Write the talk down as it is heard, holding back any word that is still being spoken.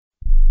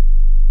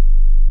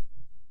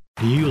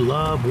Do you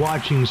love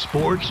watching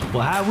sports?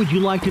 Well, how would you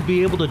like to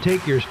be able to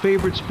take your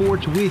favorite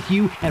sports with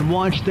you and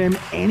watch them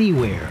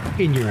anywhere?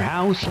 In your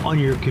house, on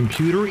your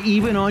computer,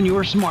 even on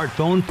your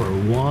smartphone for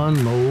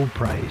one low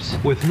price.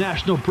 With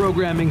National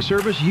Programming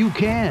Service, you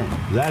can.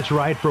 That's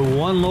right, for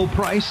one low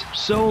price,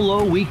 so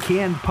low we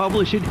can't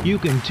publish it, you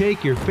can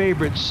take your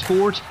favorite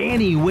sports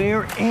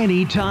anywhere,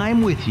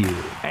 anytime with you.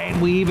 And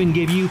we even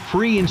give you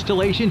free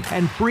installation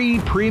and free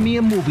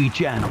premium movie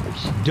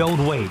channels.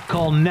 Don't wait.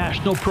 Call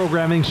National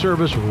Programming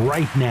Service right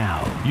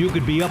now. You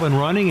could be up and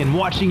running and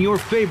watching your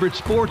favorite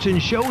sports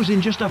and shows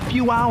in just a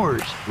few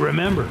hours.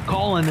 Remember,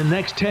 call in the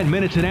next 10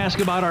 minutes and ask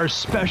about our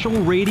special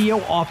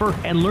radio offer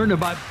and learn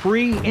about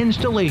free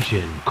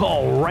installation.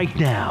 Call right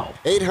now.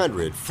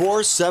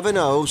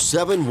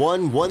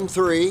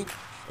 800-470-7113.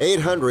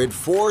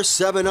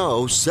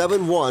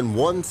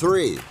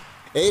 800-470-7113.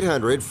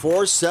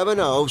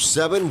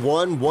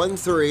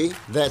 800-470-7113.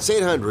 That's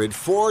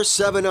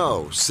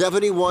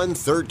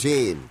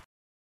 800-470-7113.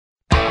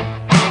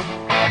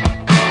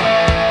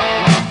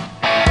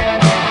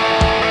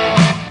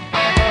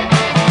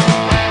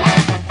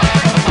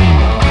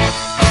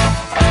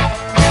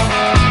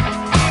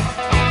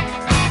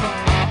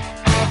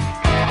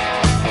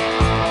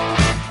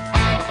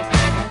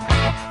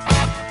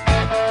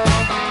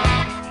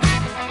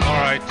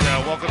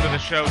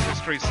 Show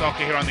History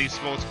Soccer here on the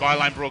Sports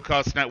Byline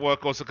Broadcast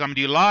Network, also coming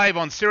to you live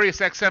on Sirius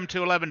XM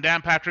 211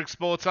 Dan Patrick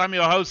Sports. I'm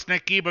your host,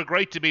 Nick Geber.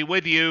 Great to be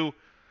with you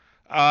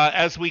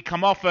as we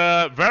come off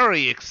a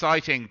very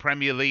exciting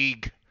Premier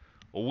League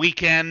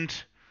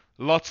weekend.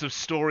 Lots of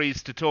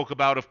stories to talk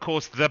about. Of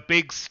course, the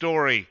big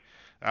story,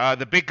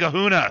 the big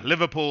kahuna.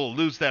 Liverpool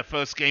lose their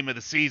first game of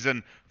the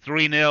season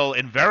 3-0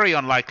 in very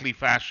unlikely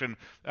fashion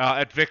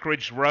at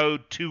Vicarage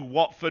Road to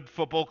Watford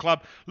Football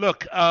Club.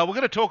 Look, we're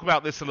going to talk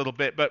about this a little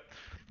bit, but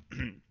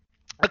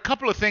a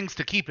couple of things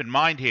to keep in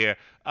mind here.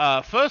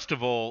 First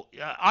of all,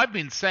 I've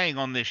been saying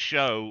on this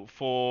show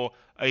for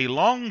a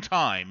long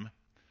time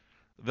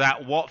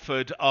that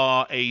Watford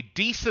are a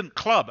decent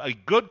club, a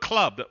good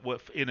club that were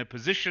in a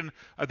position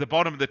at the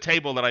bottom of the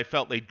table that I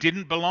felt they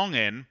didn't belong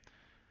in.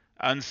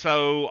 And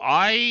so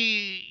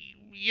I,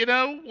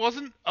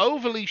 wasn't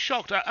overly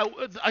shocked.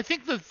 I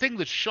think the thing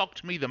that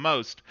shocked me the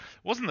most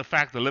wasn't the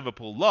fact that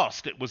Liverpool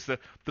lost. It was the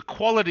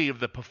quality of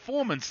the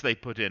performance they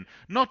put in.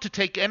 Not to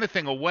take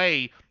anything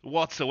away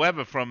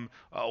whatsoever from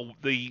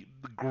the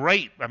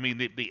great,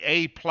 the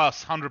A+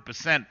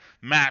 100%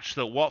 match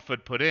that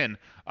Watford put in.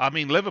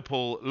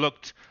 Liverpool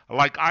looked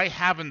like I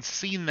haven't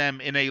seen them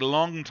in a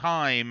long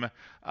time.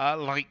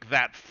 Like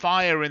that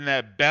fire in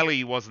their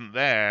belly wasn't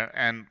there.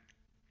 And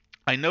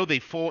I know they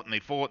fought and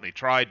they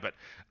tried, but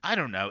I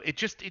don't know.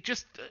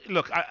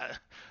 Look,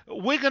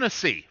 we're going to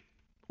see.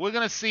 We're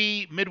going to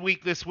see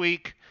midweek this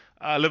week.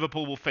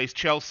 Liverpool will face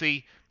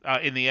Chelsea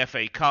in the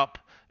FA Cup.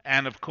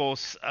 And, of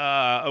course,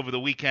 over the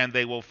weekend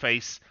they will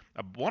face,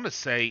 I want to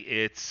say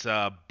it's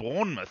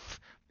Bournemouth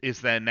is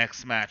their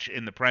next match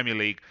in the Premier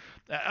League.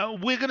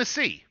 We're going to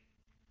see.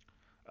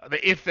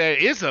 If there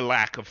is a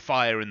lack of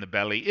fire in the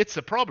belly, it's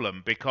a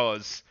problem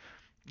because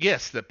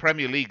yes, the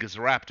Premier League is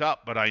wrapped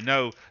up, but I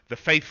know the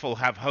faithful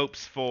have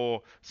hopes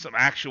for some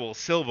actual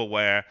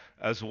silverware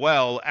as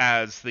well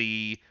as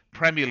the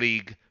Premier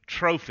League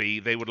trophy.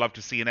 They would love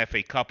to see an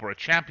FA Cup or a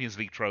Champions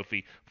League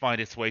trophy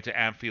find its way to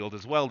Anfield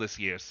as well this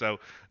year. So,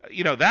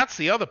 that's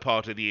the other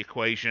part of the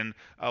equation.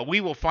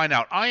 We will find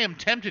out. I am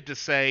tempted to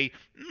say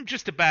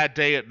just a bad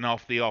day at and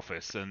off the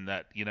office, and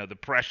that, the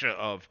pressure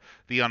of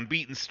the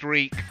unbeaten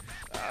streak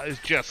is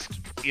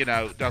just,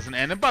 doesn't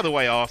end. And by the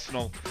way,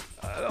 Arsenal,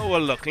 well,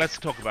 look, let's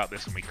talk about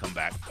this when we come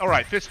back. All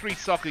right, Fifth Street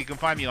Soccer. You can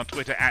find me on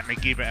Twitter at Nick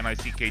Geber,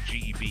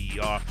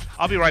 NickGeber.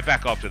 I'll be right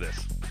back after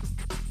this.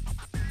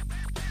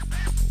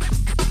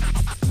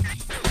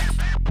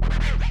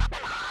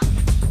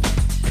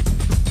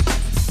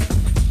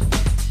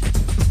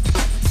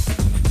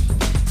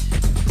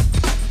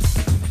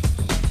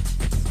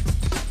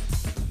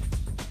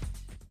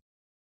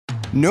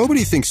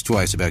 Nobody thinks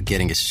twice about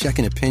getting a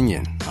second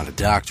opinion on a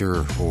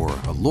doctor or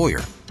a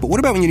lawyer. But what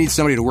about when you need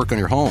somebody to work on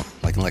your home,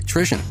 like an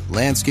electrician,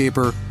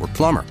 landscaper, or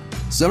plumber?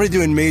 Somebody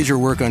doing major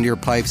work on your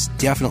pipes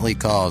definitely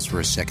calls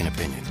for a second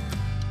opinion.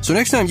 So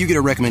next time you get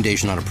a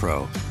recommendation on a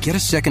pro, get a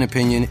second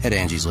opinion at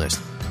Angie's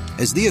List.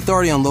 As the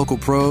authority on local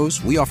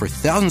pros, we offer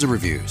thousands of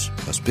reviews,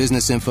 plus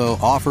business info,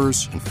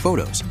 offers, and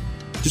photos.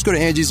 Just go to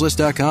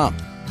angieslist.com.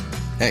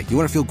 Hey, you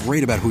want to feel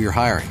great about who you're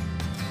hiring,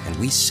 and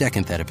we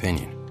second that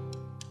opinion.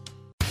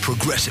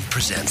 Progressive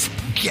presents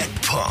Get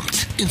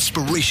Pumped.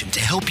 Inspiration to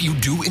help you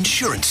do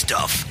insurance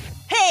stuff.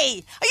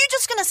 Hey, are you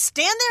just gonna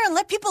stand there and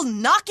let people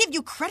not give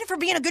you credit for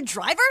being a good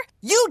driver?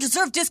 You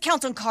deserve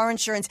discounts on car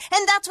insurance,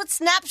 and that's what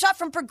Snapshot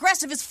from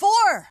Progressive is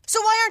for. So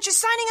why aren't you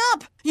signing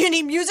up? You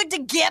need music to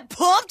get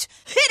pumped?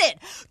 Hit it!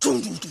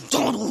 Drum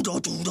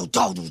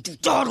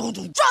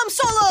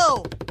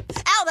solo!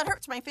 Ow, that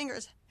hurts my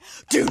fingers.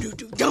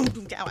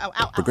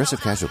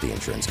 Progressive Casualty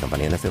Insurance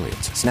Company and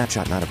Affiliates.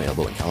 Snapshot not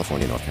available in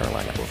California, North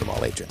Carolina, or from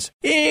all agents.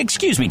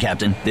 Excuse me,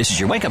 Captain. This is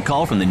your wake-up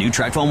call from the new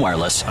TracFone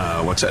Wireless.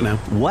 What's that now?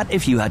 What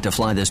if you had to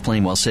fly this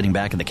plane while sitting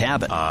back in the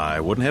cabin? I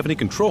wouldn't have any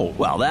control.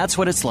 Well, that's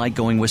what it's like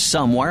going with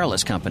some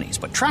wireless companies,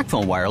 but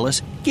TracFone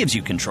Wireless gives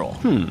you control.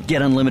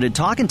 Get unlimited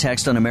talk and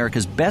text on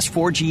America's best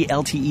 4G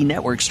LTE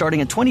network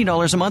starting at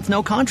 $20 a month,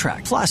 no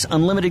contract, plus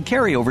unlimited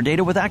carryover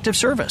data with active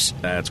service.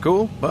 That's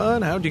cool,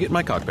 but how'd you get in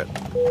my cockpit?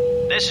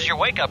 This is your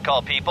wake-up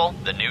call, people.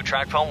 The new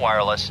TracFone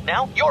Wireless.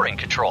 Now you're in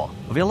control.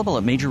 Available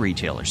at major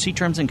retailers. See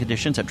terms and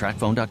conditions at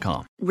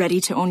TracFone.com. Ready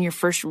to own your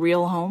first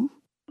real home?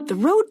 The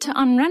road to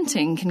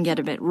unrenting can get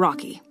a bit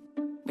rocky.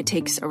 It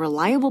takes a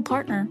reliable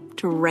partner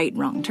to right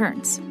wrong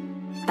turns.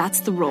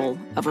 That's the role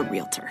of a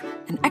realtor.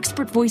 An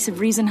expert voice of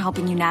reason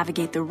helping you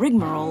navigate the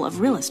rigmarole of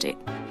real estate.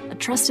 A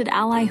trusted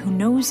ally who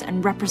knows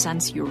and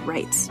represents your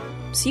rights,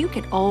 so you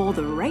get all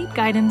the right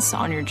guidance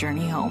on your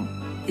journey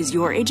home. Is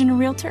your agent a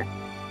realtor?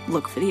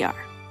 Look for the R.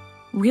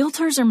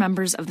 Realtors are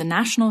members of the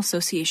National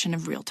Association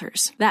of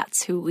Realtors.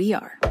 That's who we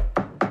are.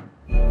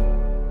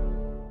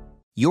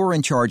 You're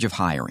in charge of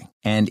hiring,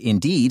 and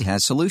Indeed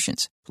has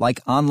solutions,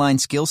 like online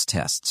skills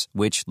tests,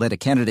 which let a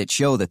candidate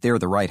show that they're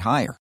the right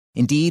hire.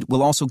 Indeed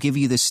will also give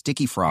you this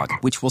sticky frog,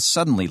 which will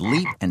suddenly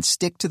leap and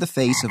stick to the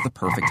face of the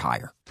perfect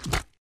hire.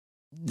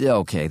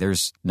 Okay,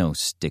 there's no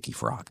sticky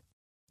frog.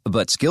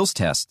 But skills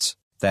tests,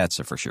 that's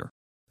a for sure.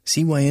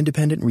 See why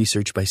independent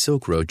research by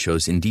Silk Road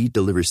shows Indeed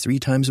delivers 3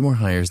 times more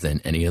hires than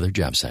any other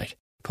job site.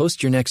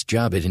 Post your next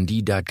job at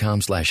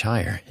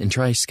Indeed.com/hire and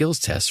try skills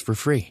tests for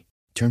free.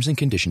 Terms and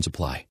conditions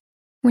apply.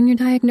 When you're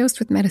diagnosed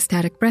with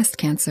metastatic breast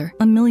cancer,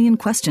 a million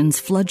questions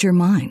flood your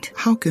mind.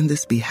 How can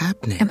this be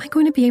happening? Am I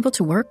going to be able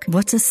to work?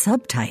 What's a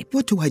subtype?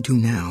 What do I do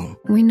now?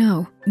 We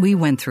know. We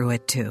went through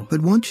it too.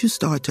 But once you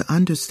start to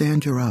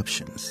understand your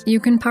options, you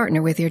can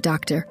partner with your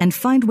doctor and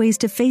find ways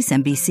to face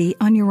MBC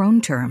on your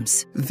own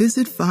terms.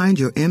 Visit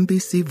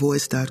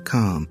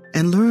findyourmbcvoice.com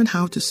and learn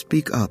how to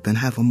speak up and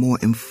have a more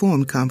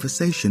informed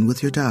conversation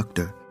with your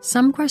doctor.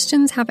 Some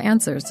questions have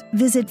answers.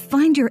 Visit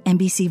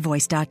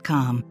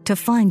findyourmbcvoice.com to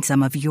find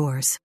some of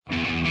yours.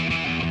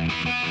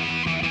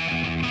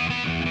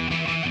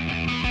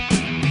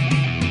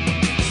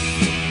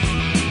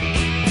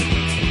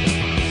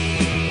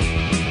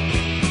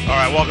 All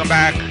right, welcome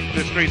back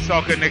to Street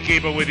Soccer. Nick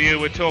Eber with you.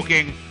 We're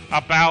talking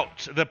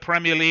about the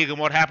Premier League and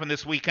what happened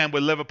this weekend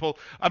with Liverpool.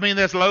 I mean,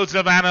 there's loads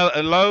of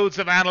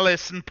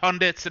analysts and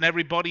pundits and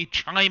everybody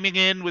chiming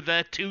in with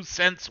their 2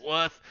 cents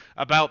worth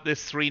about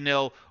this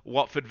 3-0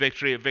 Watford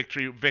victory at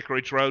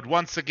Vicarage Road.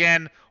 Once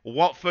again,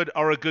 Watford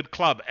are a good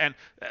club. And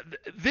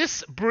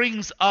this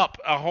brings up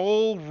a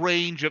whole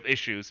range of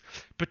issues,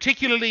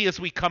 particularly as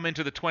we come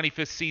into the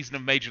 25th season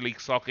of Major League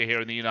Soccer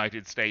here in the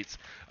United States,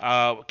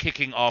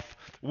 kicking off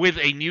with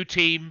a new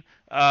team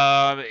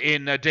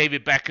in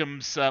David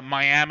Beckham's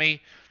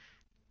Miami.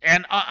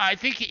 And I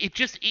think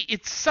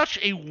it's such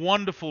a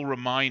wonderful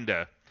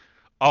reminder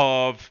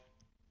of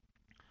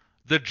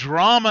the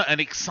drama and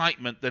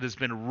excitement that has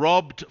been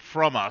robbed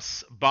from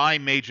us by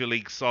Major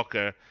League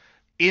Soccer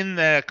in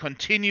their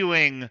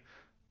continuing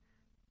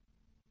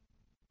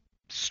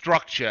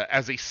structure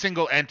as a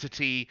single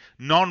entity,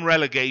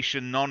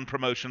 non-relegation,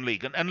 non-promotion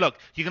league. And look,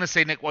 you're going to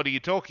say, Nick, what are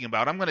you talking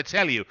about? I'm going to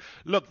tell you.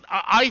 Look,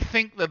 I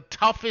think the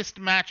toughest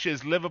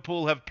matches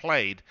Liverpool have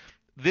played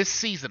this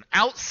season,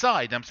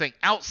 outside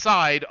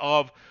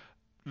of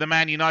the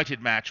Man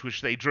United match,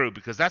 which they drew,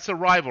 because that's a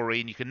rivalry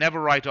and you can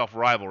never write off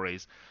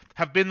rivalries,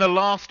 have been the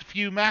last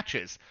few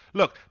matches.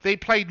 Look, they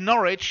played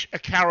Norwich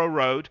at Carrow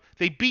Road.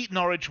 They beat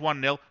Norwich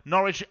 1-0.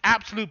 Norwich,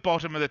 absolute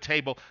bottom of the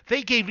table.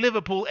 They gave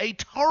Liverpool a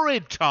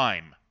torrid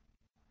time.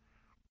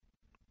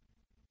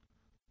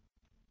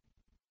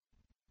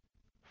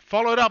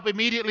 Followed up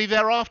immediately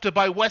thereafter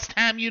by West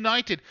Ham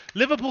United.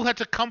 Liverpool had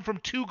to come from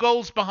 2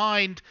 goals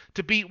behind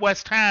to beat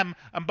West Ham.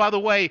 And by the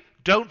way,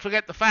 don't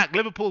forget the fact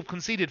Liverpool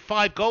conceded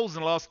 5 goals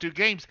in the last 2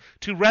 games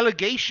to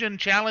relegation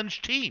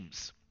challenged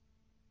teams.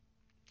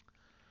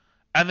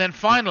 And then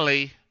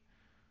finally,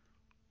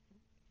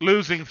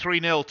 losing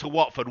 3-0 to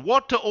Watford.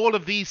 What do all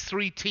of these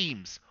 3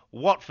 teams,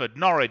 Watford,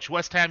 Norwich,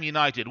 West Ham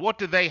United, what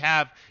do they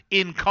have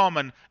in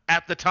common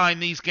at the time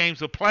these games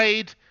were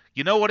played?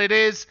 You know what it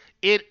is?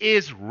 It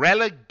is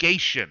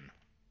relegation.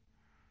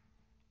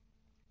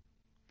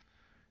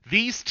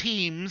 These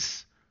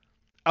teams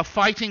are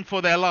fighting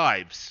for their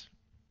lives.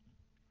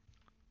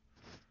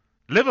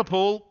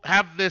 Liverpool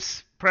have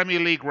this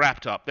Premier League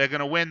wrapped up. They're going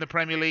to win the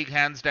Premier League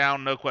hands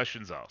down, no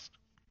questions asked.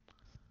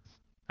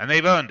 And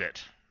they've earned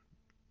it.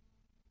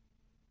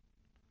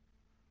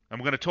 And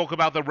we're going to talk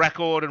about the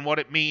record and what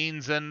it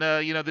means and,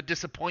 the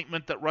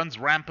disappointment that runs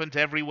rampant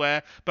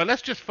everywhere. But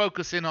let's just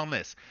focus in on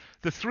this.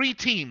 The 3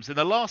 teams in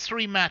the last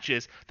 3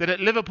 matches that at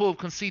Liverpool have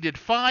conceded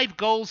 5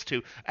 goals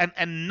to,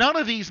 and none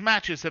of these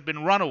matches have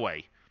been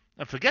runaway.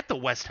 And forget the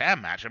West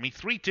Ham match. I mean,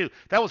 3-2,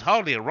 that was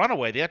hardly a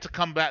runaway. They had to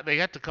come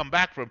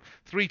back from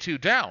 3-2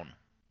 down.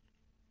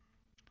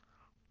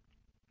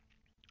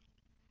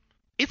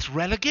 It's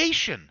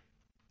relegation.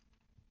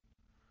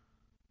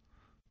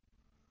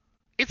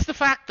 It's the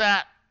fact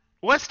that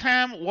West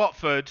Ham,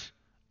 Watford,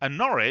 and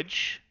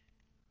Norwich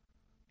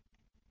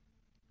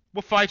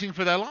were fighting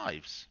for their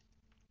lives.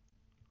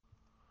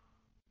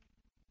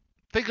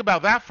 Think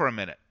about that for a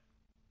minute.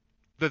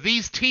 That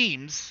these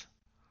teams,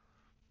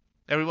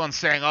 everyone's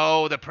saying,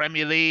 oh, the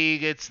Premier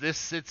League, it's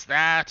this, it's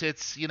that,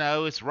 it's,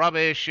 it's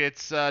rubbish,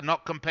 it's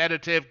not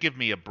competitive. Give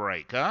me a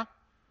break, huh?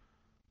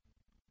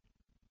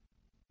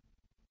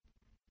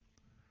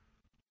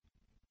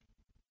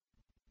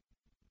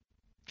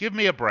 Give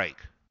me a break.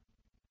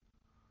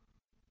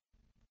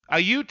 Are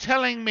you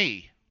telling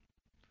me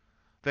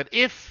that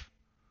if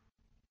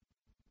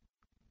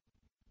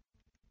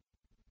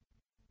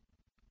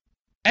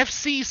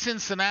FC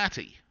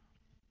Cincinnati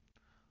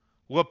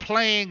were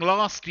playing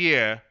last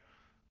year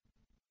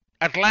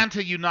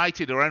Atlanta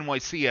United or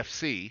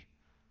NYCFC,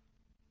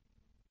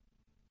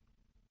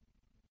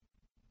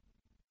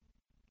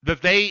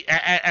 that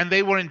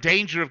they were in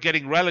danger of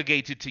getting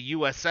relegated to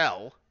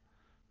USL,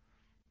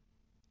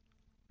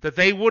 that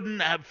they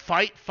wouldn't have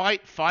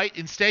fight.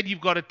 Instead,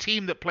 you've got a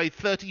team that played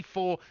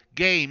 34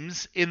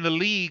 games in the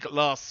league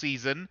last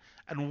season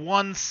and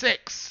won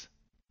 6.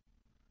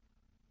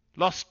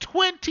 Lost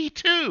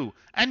 22.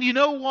 And you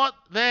know what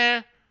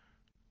their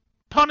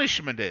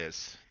punishment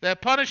is? Their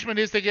punishment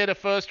is to get a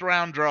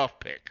first-round draft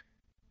pick.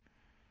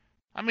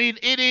 I mean,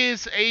 it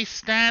is a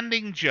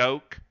standing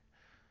joke.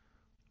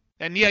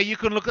 And yeah, you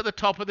can look at the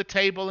top of the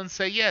table and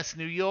say, yes,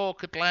 New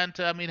York,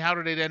 Atlanta. I mean, how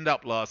did it end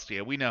up last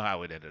year? We know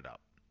how it ended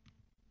up.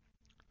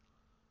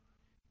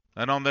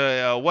 And on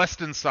the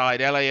western side,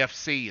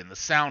 LAFC and the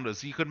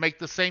Sounders, you could make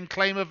the same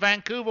claim of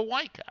Vancouver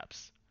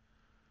Whitecaps.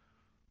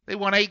 They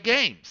won 8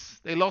 games.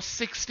 They lost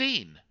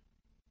 16.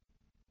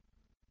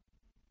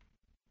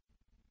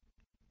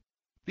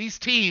 These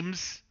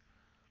teams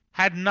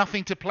had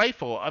nothing to play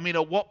for. I mean,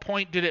 at what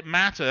point did it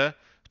matter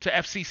to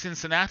FC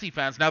Cincinnati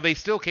fans? Now, they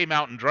still came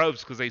out in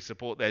droves because they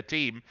support their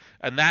team,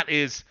 and that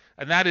is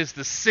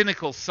the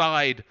cynical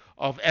side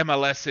of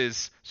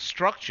MLS's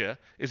structure,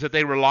 is that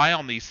they rely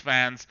on these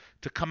fans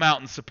to come out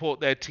and support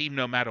their team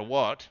no matter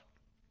what.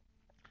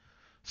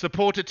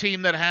 Support a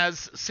team that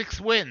has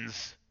 6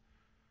 wins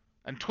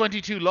and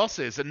 22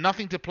 losses and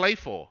nothing to play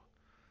for.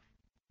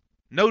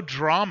 No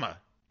drama.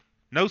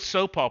 No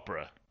soap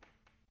opera.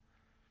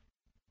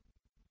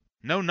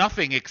 No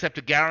nothing except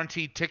a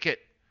guaranteed ticket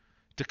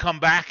to come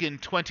back in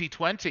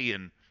 2020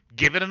 and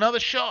give it another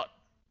shot.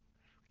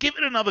 Give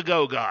it another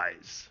go,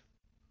 guys.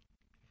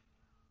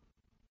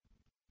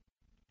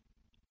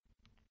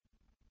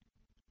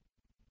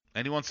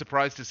 Anyone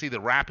surprised to see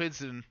the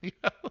Rapids? And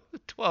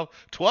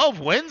 12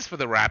 wins for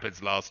the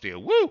Rapids last year.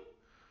 Woo!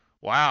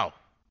 Wow.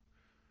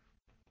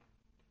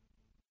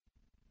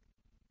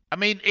 I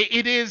mean,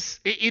 it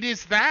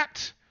is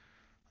that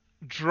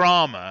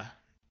drama.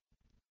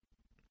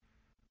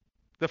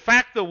 The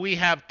fact that we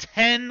have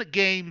 10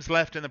 games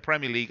left in the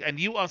Premier League and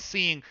you are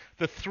seeing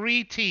the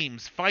 3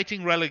 teams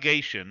fighting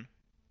relegation,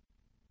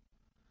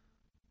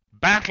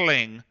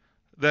 battling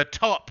the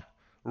top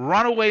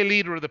runaway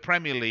leader of the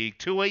Premier League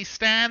to a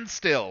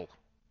standstill.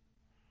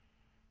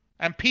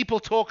 And people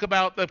talk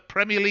about the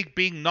Premier League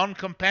being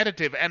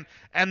non-competitive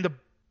and the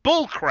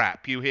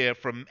bullcrap you hear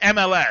from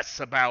MLS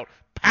about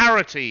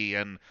parity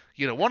and,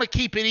 want to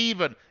keep it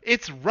even.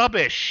 It's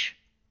rubbish.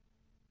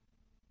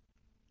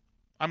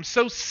 I'm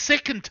so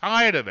sick and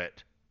tired of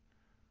it.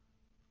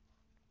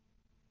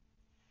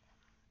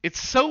 It's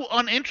so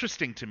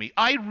uninteresting to me.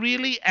 I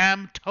really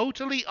am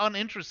totally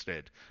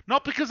uninterested.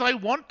 Not because I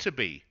want to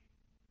be.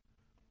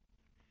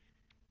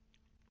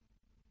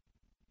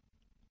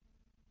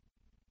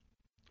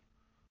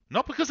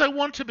 Not because I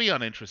want to be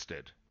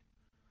uninterested.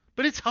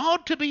 But it's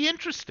hard to be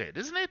interested,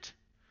 isn't it?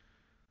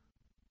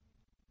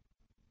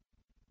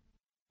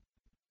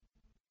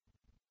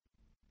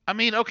 I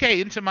mean, okay,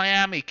 Inter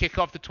Miami kick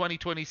off the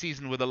 2020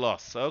 season with a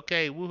loss.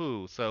 Okay,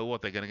 woohoo. So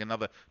what, they're going to get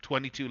another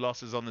 22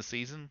 losses on the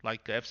season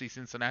like FC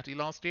Cincinnati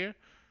last year?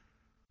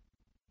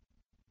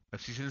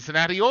 FC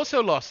Cincinnati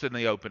also lost in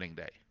the opening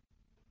day.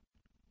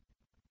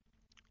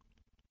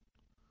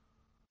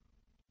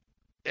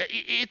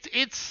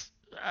 It's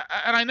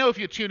and I know if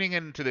you're tuning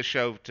into the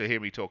show to hear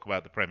me talk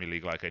about the Premier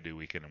League like I do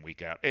week in and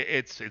week out,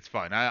 it's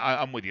fine.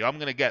 I'm with you. I'm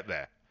going to get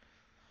there.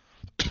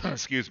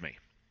 Excuse me.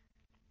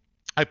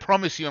 I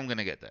promise you I'm going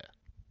to get there.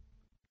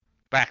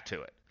 Back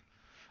to it.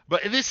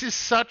 But this is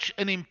such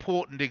an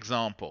important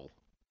example.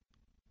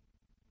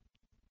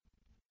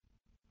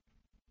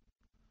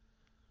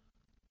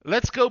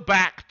 Let's go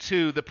back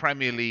to the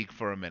Premier League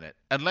for a minute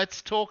and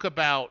let's talk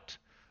about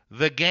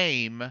the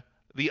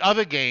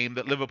other game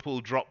that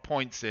Liverpool dropped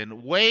points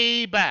in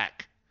way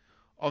back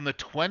on the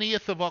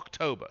 20th of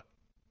October.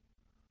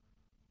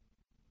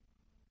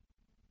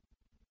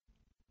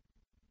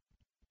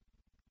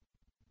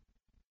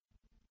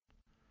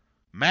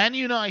 Man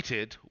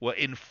United were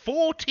in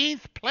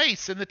 14th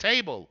place in the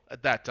table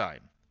at that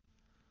time.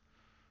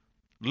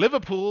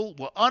 Liverpool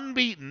were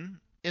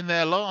unbeaten in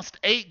their last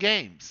 8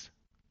 games.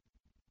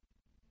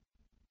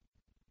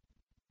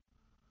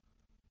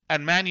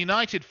 And Man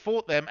United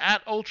fought them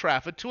at Old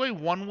Trafford to a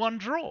 1-1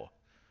 draw.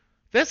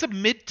 There's a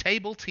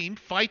mid-table team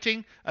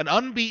fighting an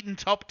unbeaten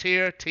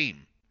top-tier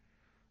team.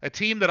 A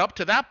team that up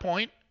to that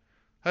point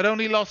had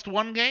only lost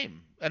one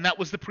game, and that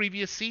was the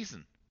previous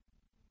season.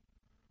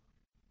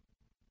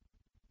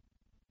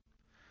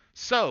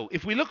 So,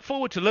 if we look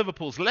forward to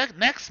Liverpool's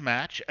next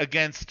match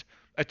against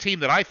a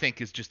team that I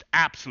think is just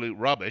absolute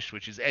rubbish,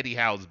 which is Eddie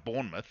Howe's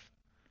Bournemouth.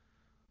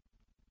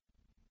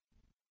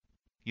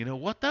 You know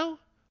what, though?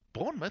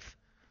 Bournemouth?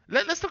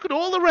 Let's look at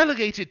all the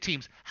relegated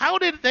teams. How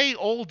did they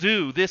all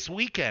do this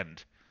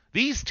weekend?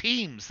 These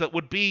teams that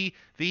would be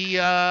the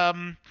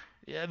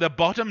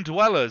bottom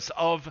dwellers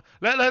of...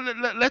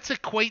 Let's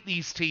equate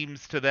these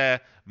teams to their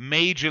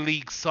Major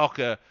League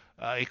Soccer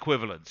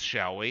equivalents,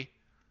 shall we?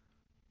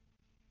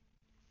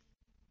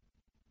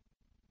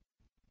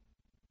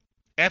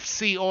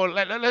 FC, or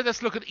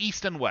let's look at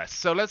East and West.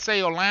 So let's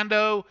say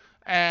Orlando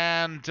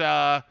and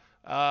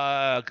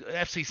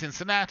FC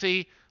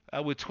Cincinnati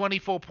with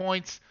 24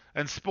 points,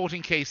 and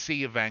Sporting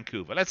KC of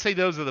Vancouver. Let's say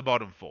those are the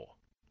bottom four.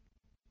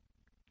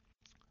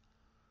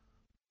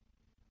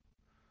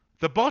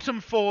 The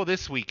bottom four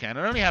this weekend,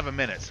 I only have a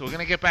minute, so we're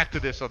going to get back to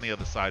this on the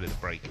other side of the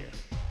break here.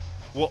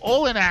 We're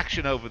all in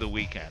action over the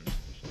weekend.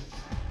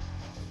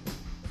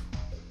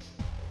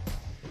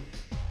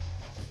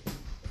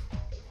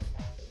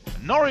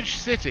 Norwich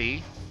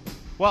City,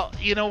 well,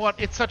 you know what?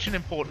 It's such an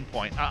important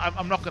point.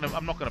 I'm not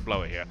gonna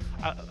blow it here.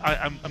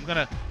 I'm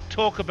gonna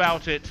talk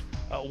about it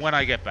when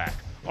I get back.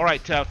 All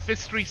right,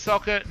 Fifth Street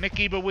Soccer, Nick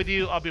Geber with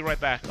you. I'll be right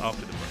back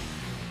after the break.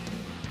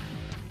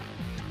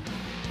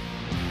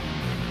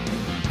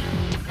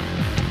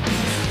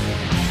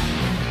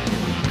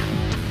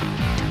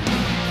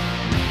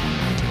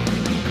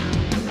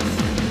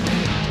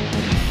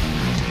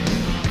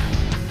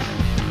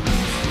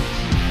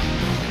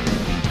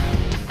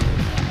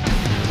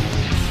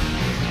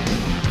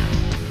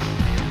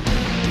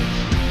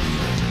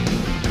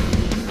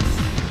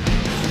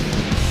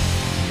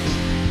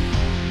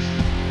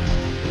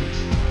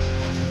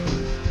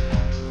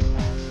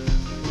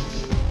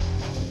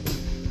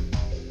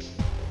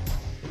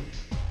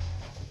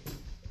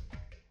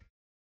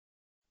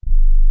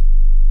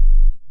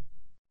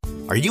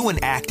 Are you an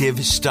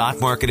active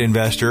stock market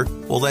investor?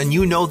 Well, then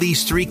you know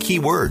these three key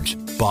words: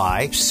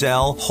 buy,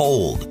 sell,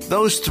 hold.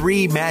 Those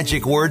three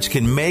magic words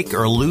can make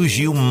or lose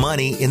you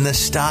money in the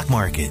stock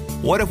market.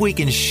 What if we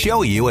can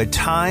show you a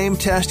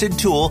time-tested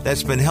tool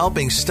that's been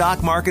helping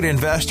stock market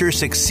investors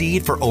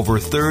succeed for over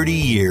 30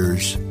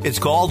 years? It's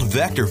called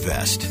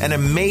VectorVest, an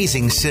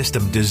amazing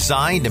system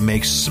designed to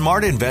make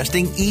smart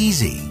investing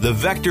easy. The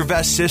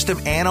VectorVest system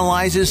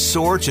analyzes,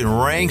 sorts,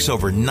 and ranks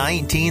over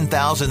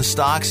 19,000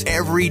 stocks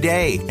every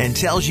day and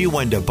tells you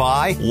when to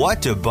buy,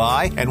 what to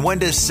buy, and when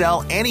to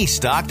sell any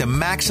stock to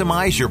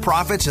maximize your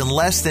profits in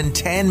less than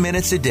 10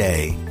 minutes a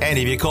day. And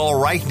if you call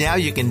right now,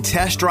 you can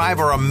test drive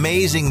our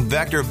amazing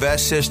VectorVest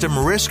system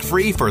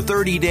risk-free for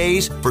 30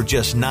 days for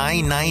just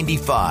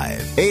 $9.95.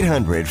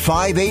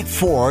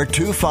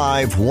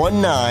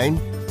 800-584-2519.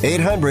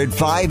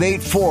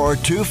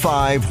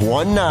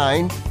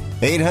 800-584-2519.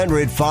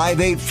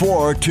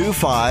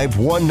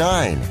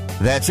 800-584-2519.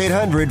 That's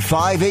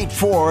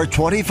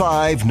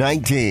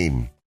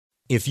 800-584-2519.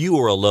 If you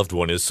or a loved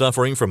one is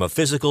suffering from a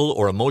physical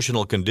or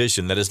emotional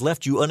condition that has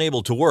left you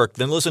unable to work,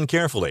 then listen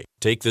carefully.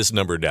 Take this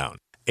number down: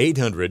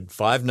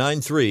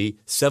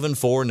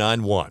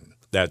 800-593-7491.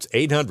 That's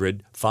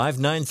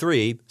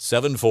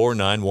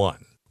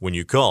 800-593-7491. When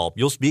you call,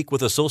 you'll speak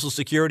with a Social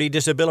Security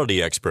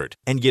disability expert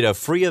and get a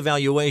free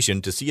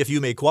evaluation to see if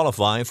you may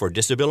qualify for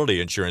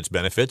disability insurance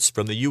benefits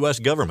from the U.S.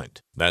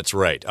 government. That's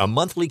right, a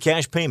monthly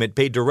cash payment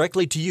paid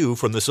directly to you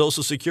from the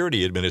Social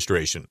Security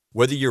Administration.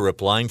 Whether you're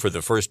applying for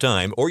the first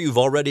time or you've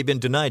already been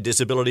denied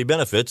disability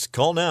benefits,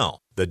 call now.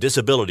 The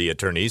disability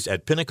attorneys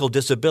at Pinnacle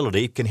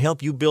Disability can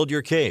help you build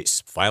your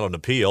case, file an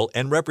appeal,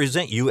 and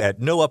represent you at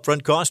no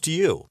upfront cost to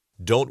you.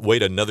 Don't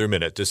wait another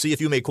minute to see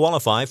if you may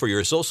qualify for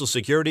your Social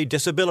Security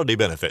disability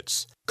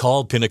benefits.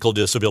 Call Pinnacle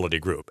Disability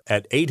Group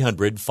at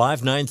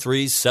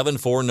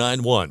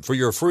 800-593-7491 for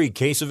your free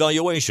case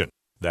evaluation.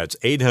 That's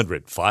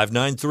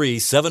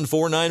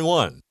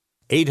 800-593-7491.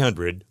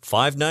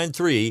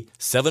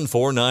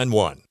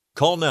 800-593-7491.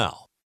 Call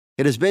now.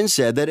 It has been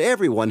said that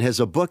everyone has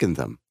a book in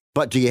them.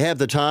 But do you have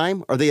the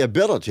time or the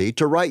ability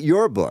to write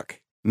your book?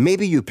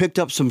 Maybe you picked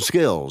up some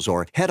skills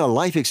or had a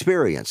life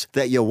experience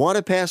that you want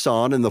to pass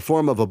on in the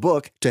form of a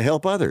book to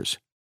help others.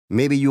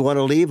 Maybe you want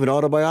to leave an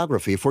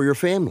autobiography for your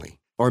family.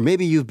 Or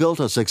maybe you've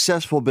built a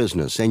successful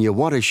business and you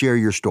want to share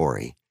your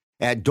story.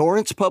 At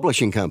Dorrance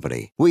Publishing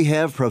Company, we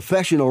have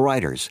professional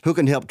writers who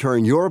can help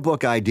turn your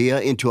book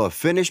idea into a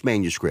finished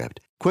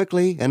manuscript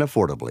quickly and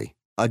affordably.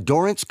 A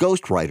Dorrance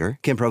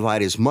ghostwriter can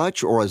provide as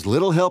much or as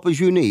little help as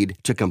you need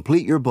to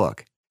complete your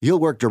book. You'll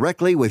work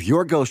directly with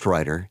your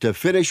ghostwriter to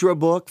finish your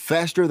book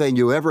faster than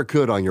you ever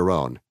could on your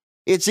own.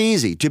 It's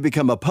easy to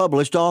become a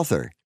published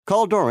author.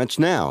 Call Dorrance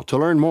now to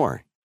learn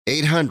more.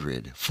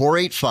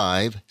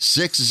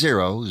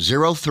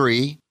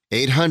 800-485-6003.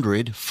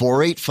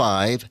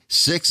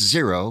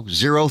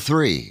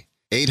 800-485-6003.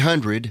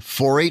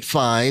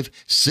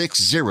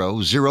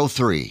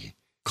 800-485-6003.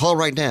 Call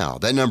right now.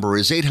 That number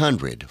is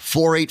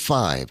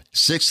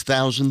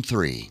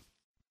 800-485-6003.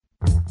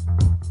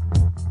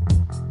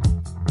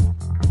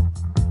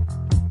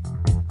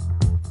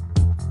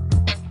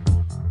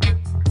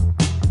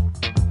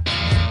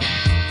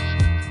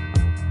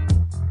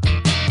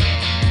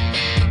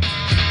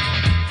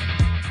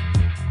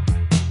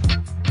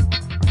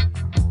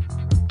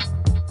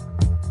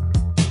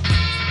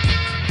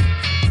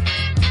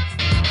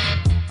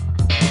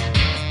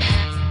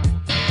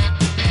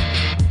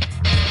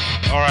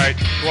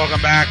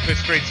 Welcome back. Fifth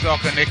Street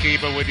Soccer. Nick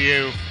Eber with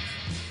you.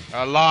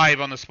 Live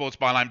on the Sports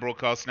Byline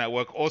Broadcast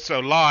Network.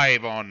 Also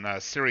live on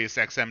Sirius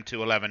XM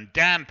 211.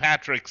 Dan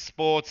Patrick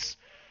Sports.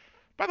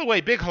 By the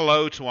way, big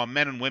hello to our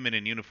men and women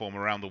in uniform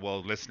around the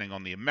world listening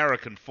on the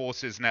American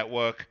Forces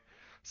Network.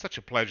 Such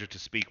a pleasure to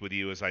speak with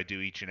you as I do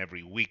each and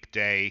every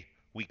weekday,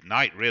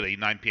 weeknight really,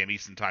 9 p.m.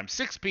 Eastern Time,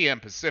 6 p.m.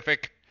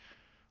 Pacific.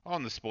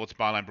 On the Sports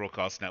Byline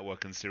Broadcast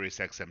Network and Sirius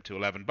XM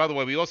 211. By the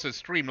way, we also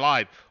stream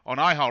live on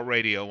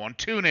iHeartRadio, on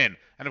TuneIn,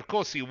 and of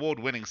course the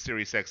award-winning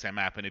Sirius XM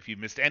app. And if you've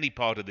missed any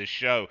part of this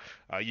show,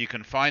 you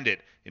can find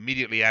it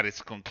immediately at its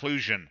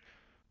conclusion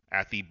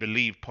at the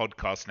Believe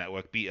Podcast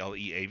Network,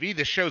 BLEAV.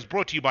 This show is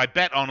brought to you by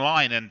Bet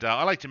Online, and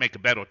I like to make a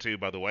bet or two,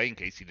 by the way, in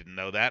case you didn't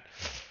know that.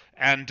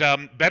 And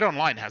Bet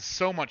Online has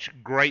so much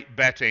great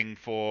betting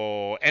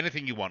for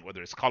anything you want,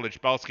 whether it's college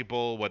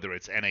basketball, whether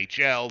it's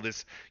NHL.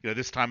 This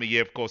time of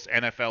year, of course,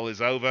 NFL is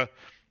over.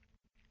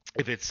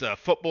 If it's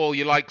football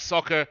you like,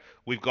 soccer,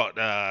 we've got,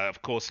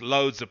 of course,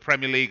 loads of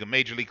Premier League and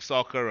Major League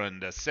Soccer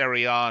and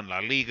Serie A and La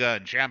Liga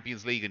and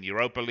Champions League and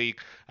Europa League.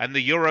 And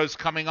the Euros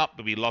coming up,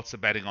 there'll be lots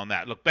of betting on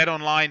that. Look, Bet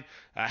Online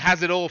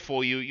has it all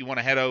for you. You want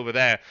to head over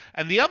there.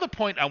 And the other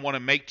point I want to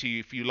make to you,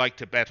 if you like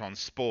to bet on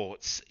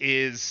sports,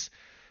 is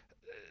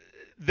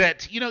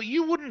that,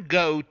 you wouldn't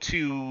go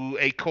to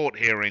a court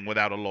hearing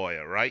without a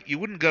lawyer, right? You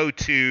wouldn't go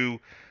to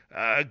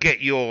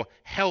get your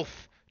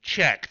health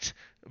checked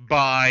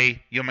by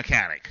your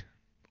mechanic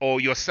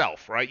or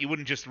yourself, right? You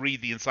wouldn't just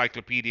read the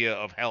Encyclopedia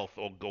of Health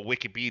or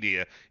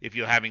Wikipedia if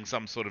you're having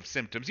some sort of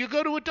symptoms. You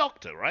go to a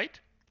doctor, right?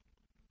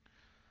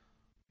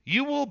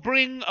 You will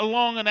bring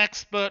along an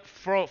expert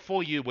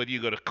for you, whether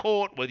you go to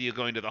court, whether you're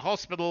going to the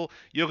hospital,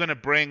 you're going to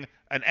bring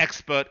an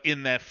expert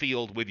in their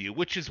field with you,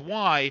 which is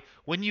why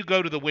when you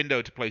go to the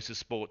window to place a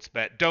sports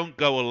bet, don't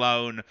go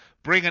alone.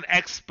 Bring an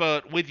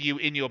expert with you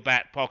in your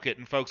back pocket.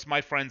 And folks, my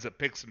friends at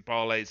Picks and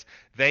Parlays,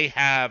 they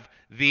have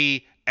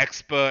the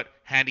expert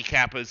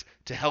handicappers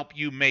to help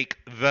you make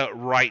the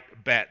right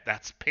bet.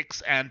 That's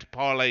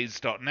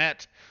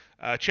picksandparlays.net.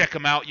 Check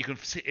them out. You can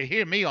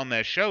hear me on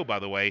their show, by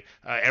the way,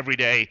 every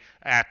day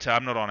at,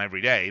 I'm not on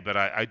every day, but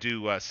I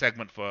do a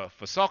segment for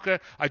soccer.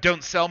 I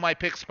don't sell my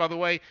picks, by the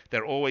way.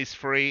 They're always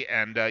free,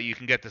 and you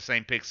can get the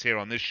same picks here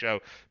on this show.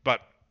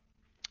 But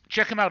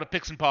check them out at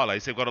Picks and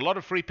Parlays. They've got a lot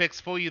of free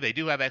picks for you. They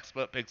do have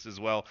expert picks as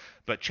well.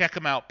 But check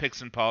them out,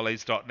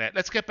 picksandparlays.net.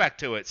 Let's get back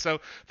to it. So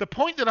the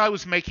point that I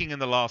was making in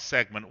the last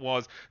segment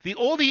was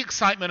all the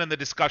excitement and the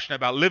discussion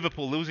about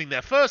Liverpool losing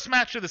their first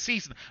match of the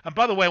season. And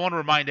by the way, I want to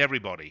remind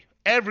everybody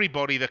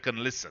that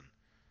can listen,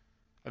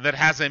 that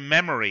has a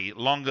memory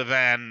longer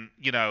than,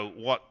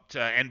 what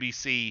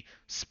NBC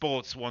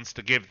Sports wants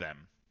to give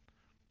them.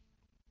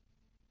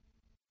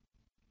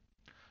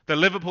 The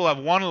Liverpool have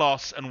 1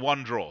 loss and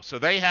 1 draw. So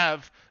they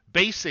have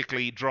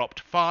basically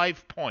dropped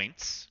 5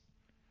 points.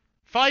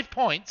 5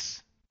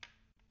 points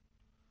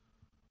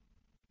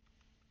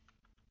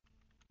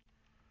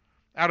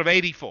out of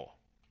 84.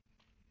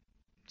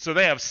 So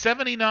they have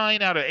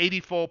 79 out of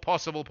 84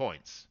 possible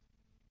points.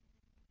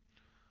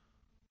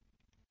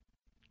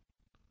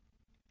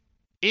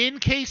 In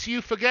case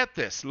you forget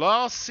this,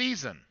 last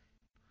season,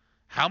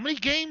 how many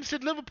games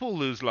did Liverpool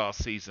lose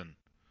last season?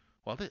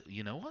 Well,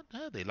 you know what?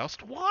 They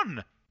lost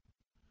 1.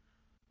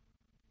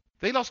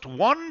 They lost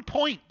 1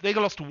 point. They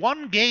lost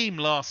 1 game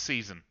last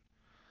season.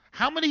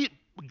 How many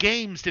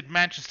games did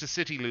Manchester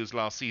City lose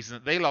last season?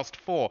 They lost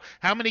 4.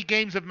 How many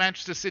games have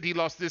Manchester City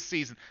lost this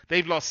season?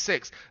 They've lost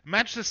 6.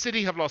 Manchester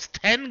City have lost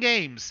 10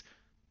 games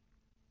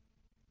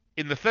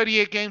in the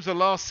 38 games of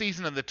last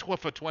season and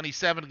for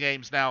 27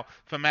 games now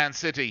for Man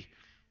City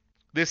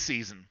this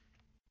season.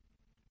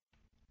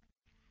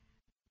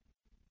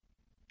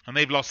 And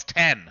they've lost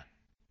 10.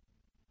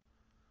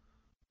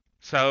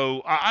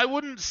 So I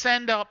wouldn't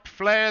send up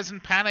flares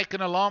and panic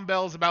and alarm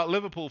bells about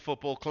Liverpool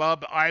Football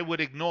Club. I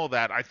would ignore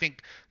that. I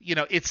think,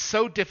 it's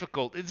so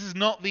difficult. This is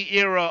not the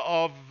era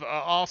of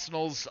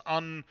Arsenal's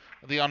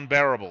the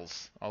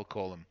unbearables, I'll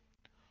call them.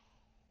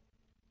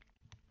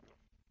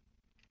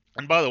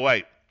 And by the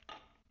way,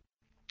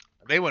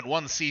 they went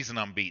 1 season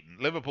unbeaten.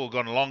 Liverpool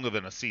gone longer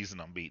than a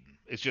season unbeaten.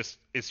 It's just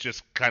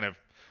kind of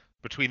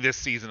between this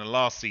season and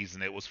last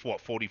season, it was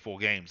 44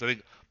 games. I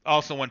think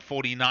Arsenal went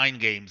 49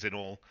 games in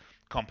all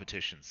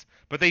competitions.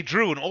 But they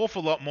drew an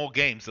awful lot more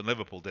games than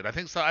Liverpool did. I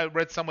think so. I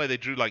read somewhere they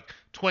drew like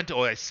 20,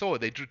 or I saw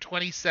it, they drew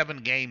 27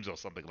 games or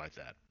something like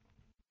that.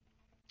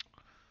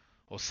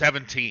 Or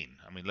 17.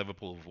 I mean,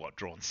 Liverpool have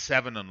drawn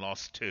 7 and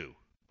lost 2.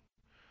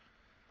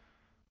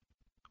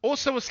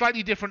 Also a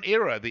slightly different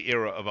era, the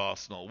era of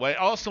Arsenal, where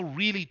Arsenal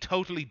really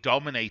totally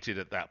dominated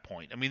at that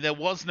point. I mean, there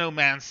was no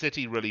Man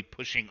City really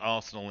pushing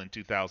Arsenal in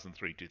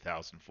 2003,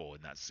 2004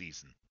 in that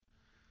season.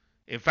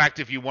 In fact,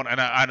 if you want,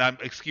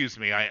 excuse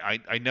me,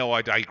 I know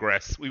I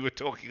digress. We were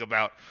talking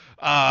about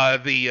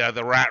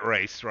the rat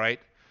race, right?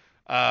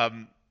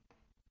 I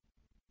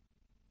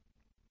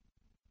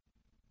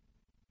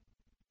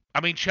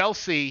mean,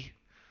 Chelsea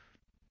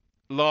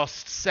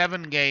lost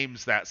 7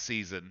 games that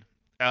season.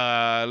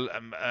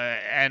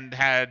 And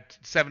had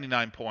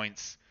 79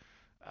 points.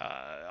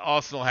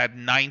 Arsenal had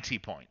 90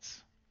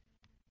 points.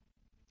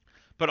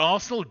 But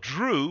Arsenal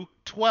drew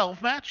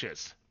 12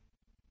 matches.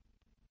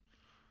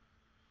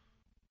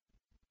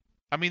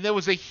 I mean, there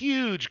was a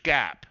huge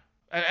gap.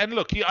 And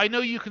look, I know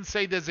you can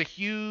say there's a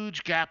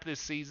huge gap this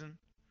season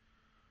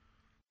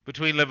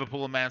between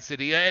Liverpool and Man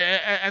City.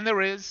 And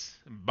there is.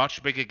 A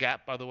much bigger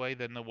gap, by the way,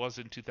 than there was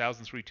in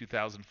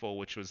 2003-2004,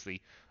 which was the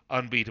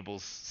unbeatable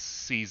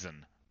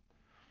season.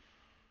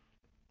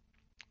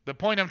 The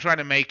point I'm trying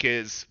to make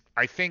is,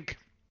 I think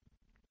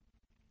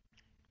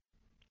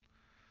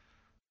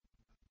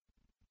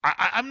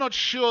I'm not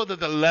sure that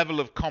the level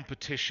of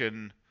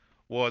competition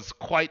was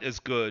quite as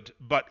good,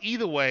 but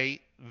either way,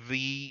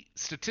 the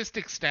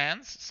statistic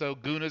stands, so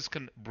Gooners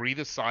can breathe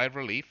a sigh of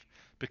relief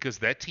because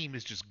their team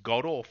is just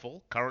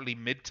god-awful, currently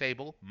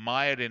mid-table,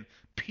 mired in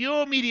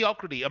pure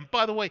mediocrity. And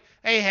by the way,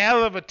 a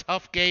hell of a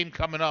tough game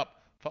coming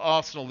up for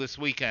Arsenal this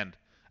weekend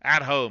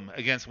at home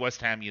against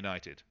West Ham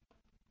United.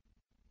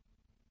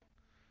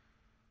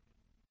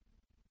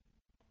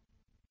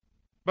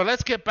 But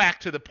let's get back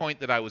to the point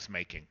that I was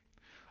making.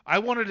 I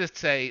wanted to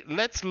say,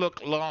 let's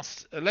look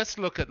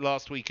at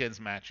last weekend's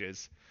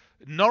matches.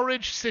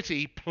 Norwich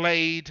City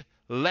played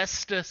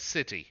Leicester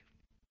City.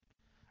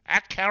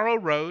 At Carrow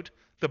Road,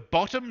 the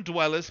bottom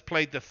dwellers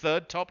played the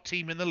third top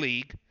team in the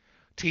league,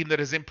 team that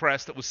has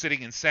impressed, that was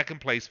sitting in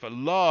second place for a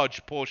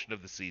large portion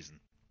of the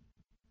season.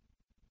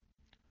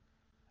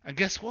 And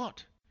guess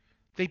what?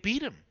 They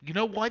beat him. You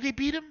know why they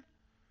beat him?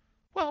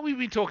 Well, we've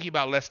been talking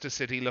about Leicester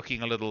City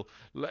looking a little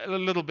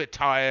bit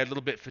tired, a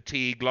little bit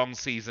fatigued, long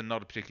season,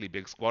 not a particularly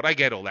big squad. I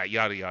get all that,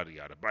 yada, yada,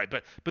 yada. Right?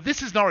 But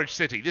this is Norwich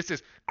City. This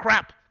is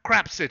crap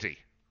City.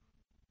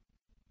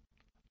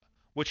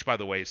 Which, by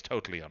the way, is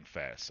totally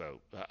unfair. So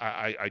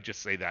I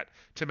just say that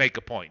to make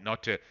a point,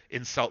 not to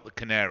insult the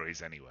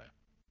Canaries anywhere.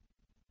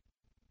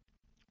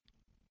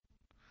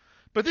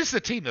 But this is a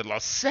team that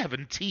lost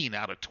 17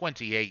 out of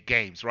 28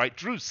 games, right?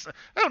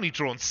 Only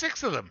drawn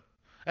 6 of them.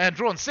 And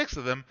drawn 6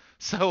 of them,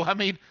 so, I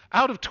mean,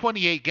 out of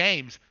 28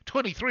 games,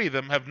 23 of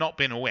them have not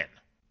been a win.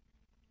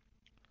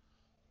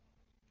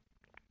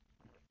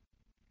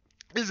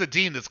 This is a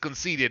team that's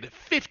conceded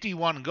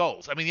 51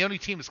 goals. I mean, the only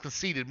team that's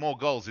conceded more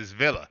goals is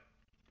Villa.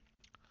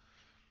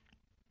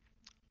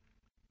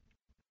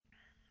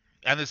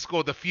 And they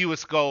scored the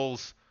fewest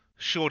goals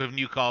short of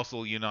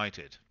Newcastle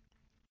United.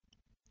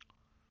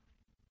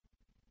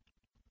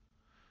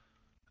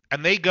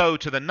 And they go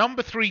to the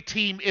number 3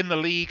 team in the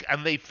league,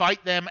 and they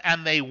fight them,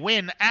 and they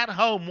win at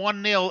home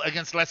 1-0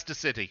 against Leicester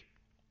City.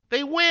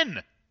 They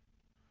win.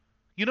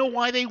 You know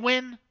why they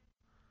win?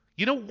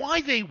 You know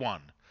why they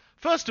won?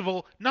 First of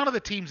all, none of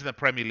the teams in the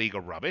Premier League are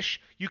rubbish.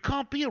 You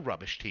can't be a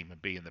rubbish team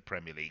and be in the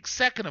Premier League.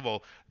 Second of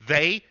all,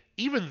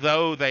 even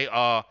though they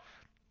are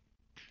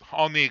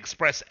on the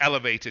express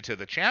elevator to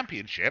the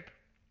Championship,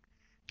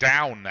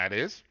 down that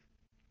is,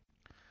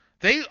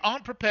 they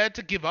aren't prepared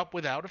to give up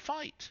without a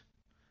fight.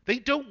 They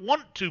don't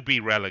want to be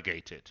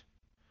relegated.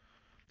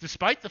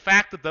 Despite the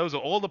fact that those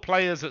are all the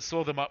players that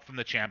saw them up from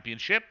the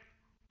Championship,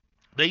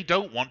 they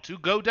don't want to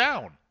go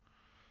down.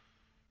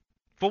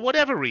 For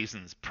whatever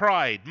reasons,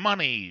 pride,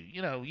 money,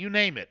 you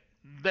name it,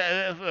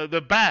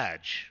 the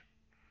badge.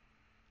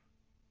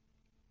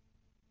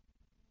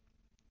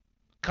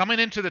 Coming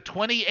into the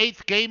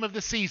 28th game of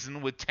the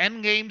season with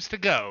 10 games to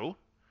go,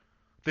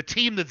 the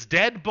team that's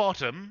dead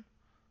bottom,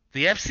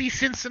 the FC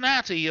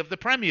Cincinnati of the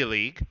Premier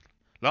League,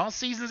 last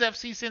season's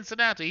FC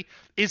Cincinnati,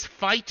 is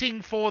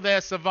fighting for their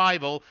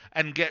survival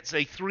and gets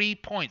 3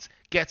 points,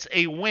 gets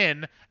a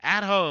win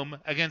at home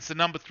against the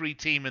number 3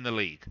 team in the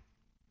league.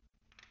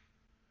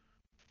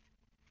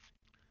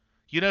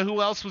 You know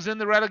who else was in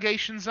the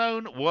relegation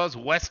zone? Was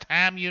West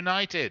Ham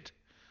United.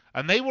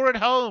 And they were at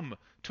home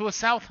to a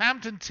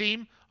Southampton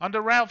team under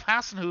Ralph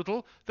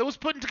Hasenhüttl that was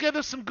putting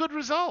together some good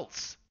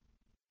results.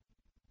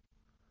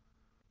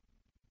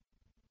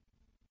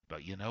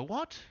 But you know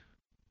what?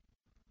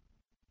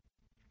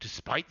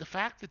 Despite the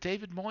fact that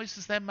David Moyes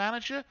is their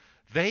manager,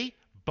 they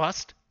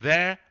bust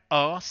their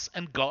arse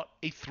and got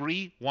a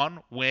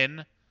 3-1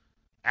 win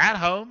at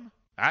home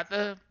at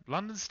the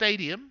London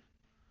Stadium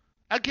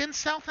against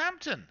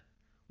Southampton,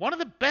 one of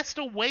the best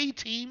away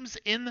teams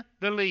in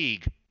the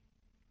league.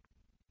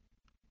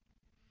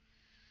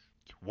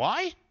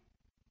 Why?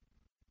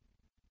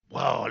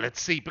 Well,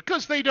 let's see.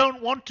 Because they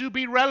don't want to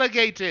be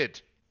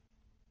relegated.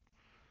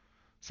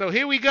 So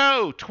here we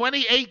go,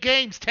 28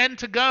 games, 10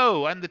 to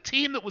go, and the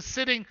team that was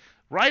sitting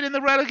right in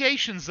the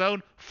relegation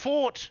zone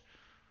fought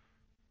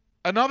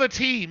another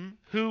team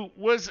who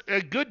was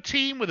a good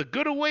team with a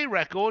good away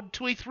record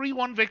to a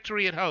 3-1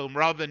 victory at home,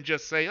 rather than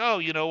just say, oh,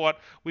 you know what,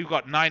 we've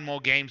got 9 more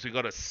games we've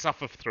got to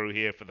suffer through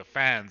here for the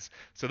fans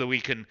so that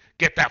we can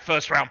get that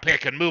first-round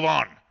pick and move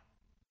on.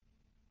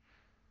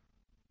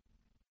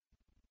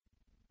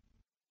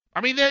 I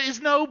mean, there is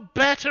no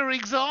better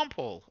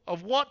example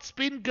of what's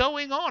been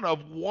going on,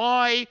 of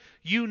why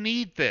you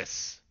need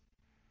this.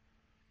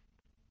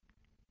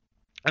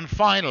 And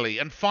finally,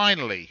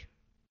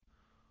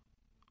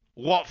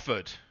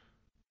 Watford.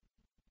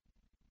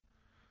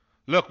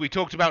 Look, we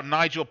talked about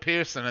Nigel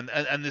Pearson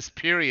and this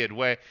period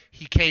where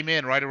he came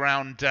in right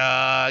around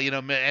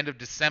end of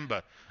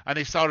December, and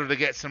they started to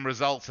get some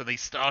results, and they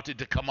started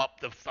to come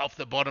up off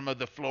the bottom of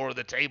the floor of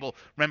the table.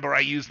 Remember,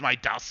 I used my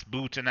dust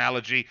boot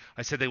analogy.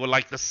 I said they were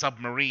like the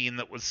submarine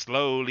that was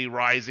slowly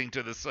rising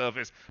to the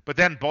surface. But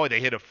then, boy, they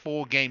hit a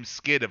 4-game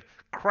skid of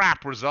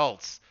crap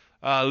results,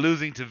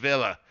 losing to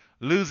Villa,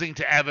 losing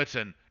to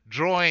Everton,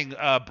 drawing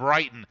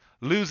Brighton,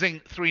 losing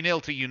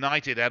 3-0 to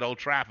United at Old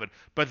Trafford.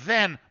 But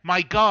then,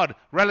 my God,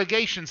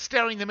 relegation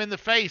staring them in the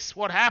face.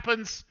 What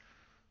happens?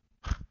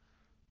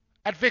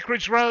 At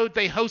Vicarage Road,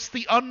 they host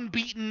the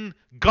unbeaten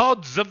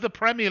gods of the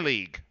Premier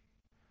League.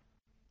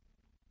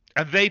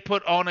 And they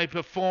put on a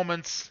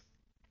performance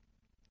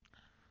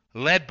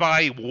led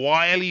by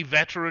wily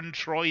veteran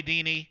Troy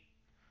Deeney.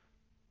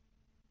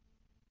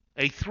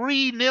 A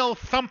 3-0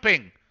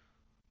 thumping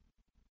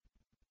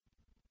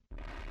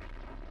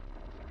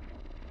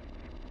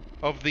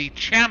of the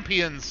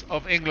champions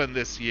of England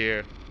this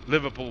year,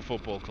 Liverpool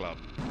Football Club.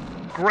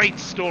 Great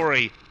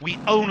story. We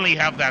only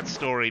have that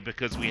story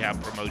because we have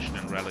promotion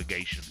and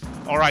relegation.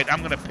 All right, I'm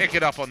going to pick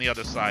it up on the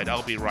other side.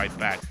 I'll be right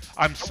back.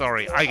 I'm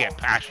sorry, I get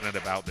passionate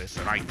about this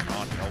and I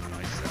can't help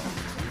myself.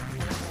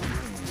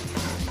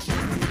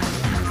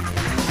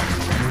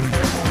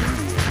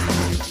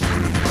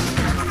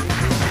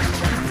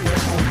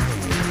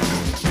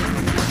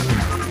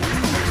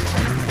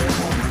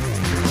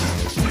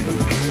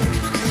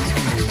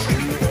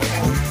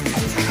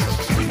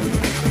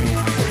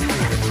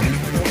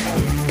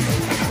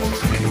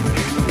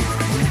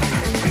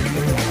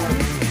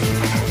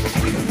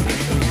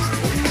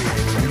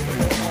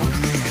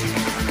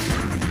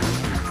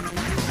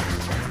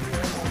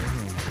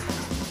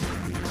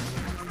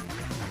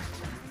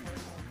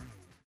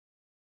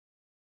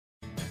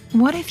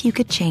 What if you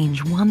could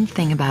change one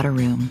thing about a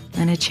room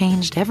and it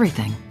changed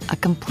everything? A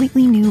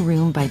completely new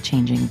room by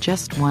changing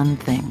just one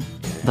thing: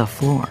 the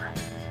floor.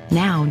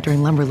 Now,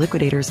 during Lumber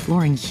Liquidators'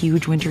 Flooring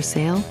Huge Winter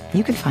Sale,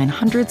 you can find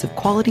hundreds of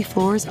quality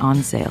floors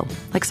on sale,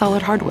 like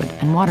solid hardwood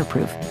and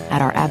waterproof,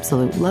 at our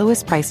absolute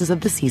lowest prices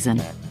of the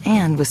season.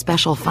 And with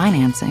special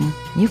financing,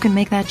 you can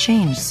make that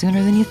change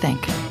sooner than you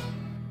think.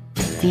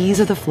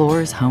 These are the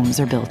floors homes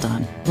are built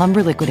on.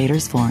 Lumber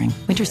Liquidators Flooring.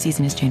 Winter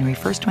season is January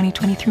 1st,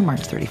 2020 through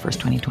March 31st,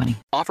 2020.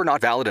 Offer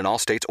not valid in all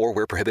states or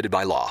where prohibited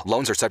by law.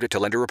 Loans are subject to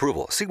lender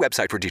approval. See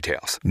website for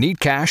details. Need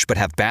cash but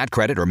have bad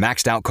credit or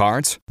maxed out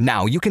cards?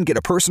 Now you can get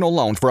a personal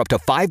loan for up to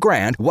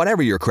 $5,000,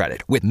 whatever your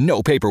credit, with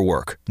no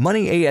paperwork.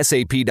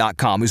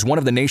 MoneyASAP.com is one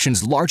of the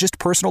nation's largest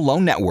personal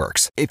loan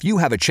networks. If you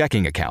have a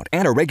checking account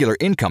and a regular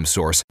income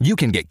source, you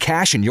can get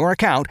cash in your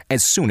account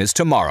as soon as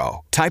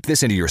tomorrow. Type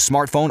this into your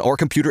smartphone or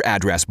computer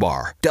address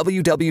bar: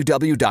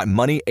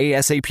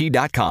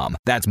 www.moneyasap.com.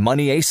 That's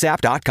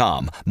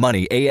moneyasap.com.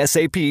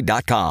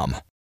 Moneyasap.com.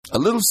 A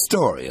little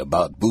story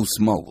about Boost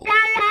Mobile.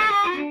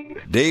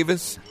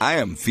 Davis, I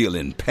am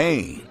feeling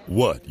pain.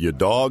 What, your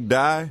dog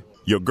died?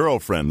 Your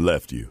girlfriend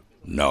left you?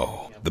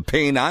 No. The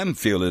pain I'm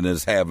feeling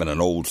is having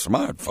an old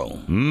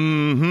smartphone.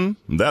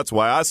 Mm-hmm. That's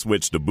why I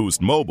switched to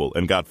Boost Mobile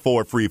and got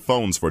 4 free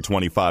phones for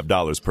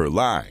 $25 per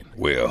line.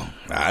 Well,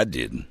 I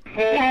didn't.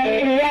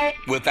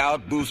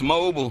 Without Boost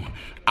Mobile,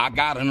 I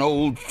got an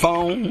old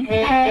phone.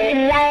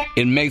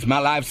 It makes my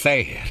life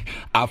sad.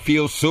 I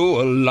feel so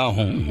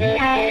alone.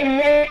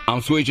 I'm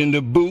switching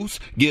to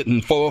Boost,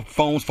 getting 4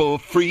 phones for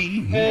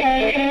free.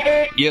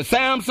 Yeah,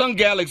 Samsung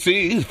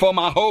Galaxies for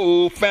my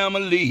whole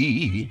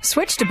family.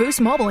 Switch to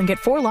Boost Mobile and get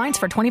 4 lines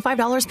for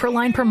 $25 per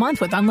line per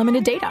month with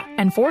unlimited data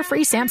and 4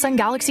 free Samsung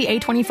Galaxy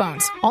A20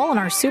 phones, all on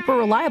our super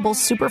reliable,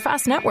 super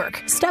fast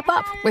network. Step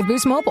up with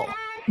Boost Mobile.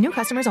 New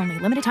customers only.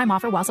 Limited time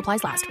offer while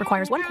supplies last.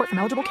 Requires 1 port from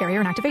eligible carrier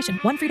and activation.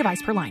 1 free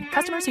device per line.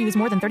 Customers who use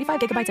more than 35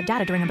 gigabytes of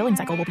data during a billing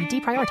cycle will be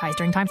deprioritized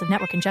during times of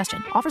network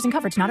congestion. Offers and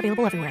coverage not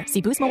available everywhere.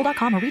 See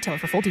boostmobile.com or retailer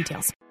for full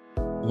details.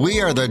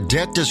 We are the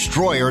Debt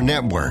Destroyer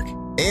Network.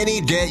 Any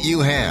debt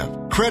you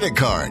have, credit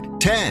card,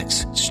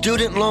 tax,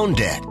 student loan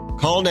debt,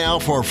 call now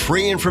for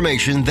free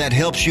information that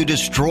helps you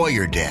destroy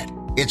your debt.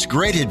 It's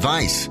great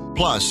advice.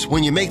 Plus,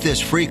 when you make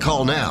this free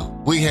call now,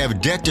 we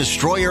have Debt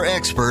Destroyer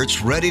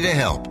experts ready to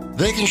help.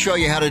 They can show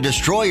you how to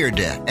destroy your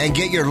debt and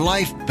get your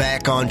life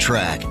back on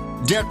track.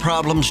 Debt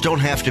problems don't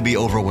have to be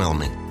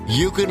overwhelming.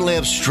 You can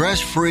live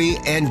stress-free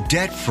and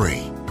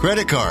debt-free.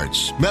 Credit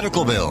cards,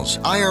 medical bills,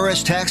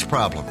 IRS tax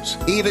problems,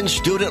 even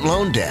student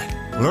loan debt.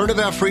 Learn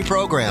about free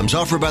programs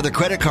offered by the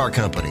credit card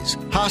companies,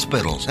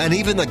 hospitals, and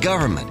even the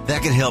government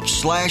that can help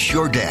slash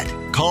your debt.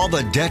 Call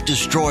the Debt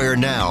Destroyer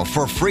now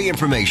for free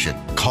information.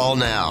 Call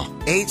now.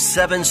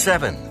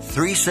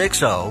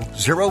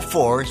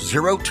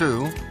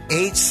 877-360-0402.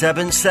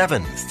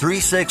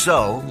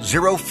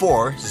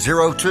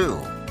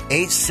 877-360-0402.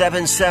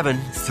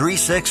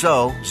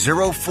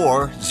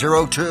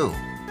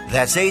 877-360-0402.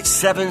 That's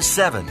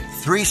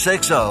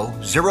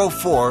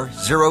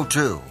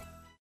 877-360-0402.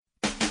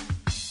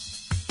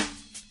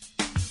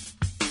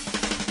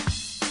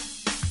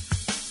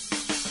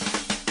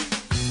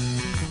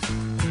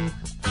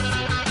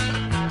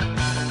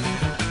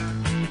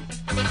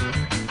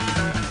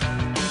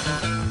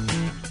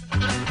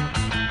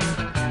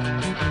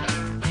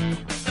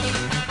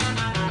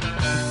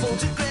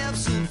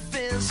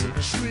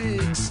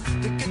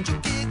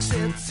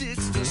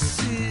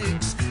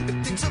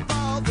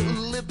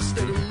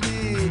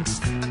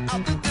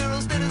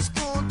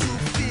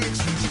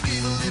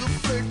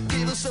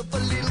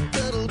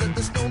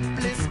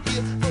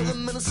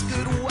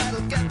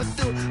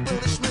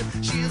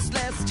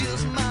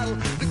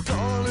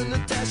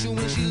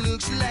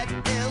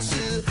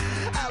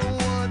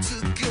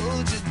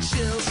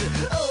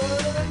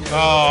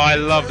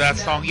 That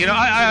song, you know,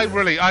 I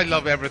really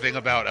love everything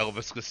about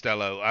Elvis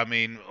Costello. I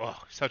mean,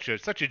 such a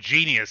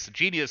genius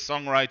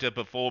songwriter,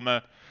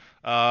 performer.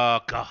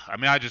 God, I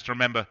mean, I just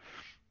remember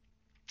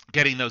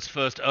getting those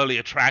first early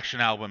Attraction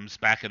albums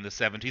back in the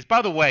 70s.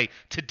 By the way,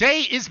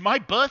 today is my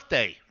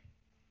birthday.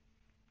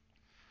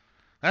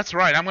 That's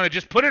right. I'm going to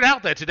just put it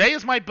out there. Today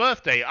is my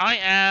birthday. I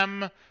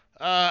am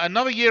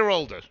another year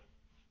older.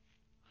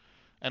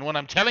 And when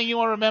I'm telling you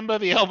I remember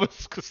the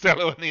Elvis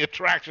Costello and the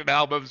Attraction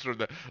albums from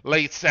the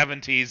late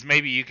 70s,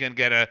 maybe you can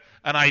get an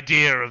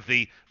idea of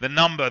the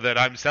number that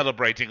I'm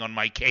celebrating on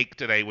my cake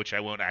today, which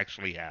I won't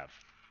actually have.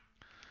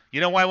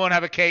 You know why I won't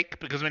have a cake?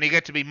 Because when you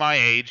get to be my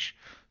age,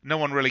 no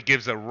one really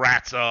gives a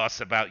rat's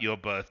ass about your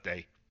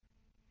birthday.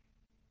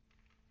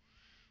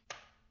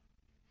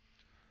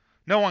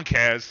 No one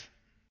cares.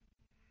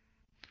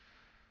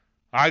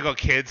 I got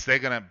kids. They're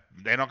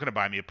not gonna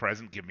buy me a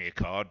present, give me a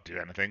card, do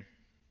anything.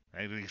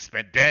 They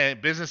spent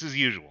business as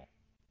usual.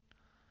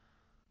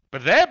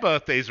 But their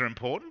birthdays are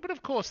important, but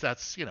of course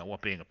that's, you know,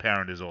 what being a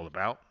parent is all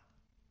about.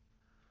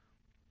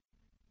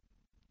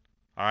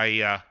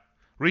 I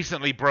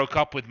recently broke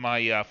up with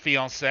my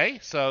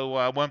fiancée, so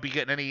I won't be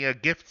getting any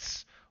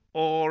gifts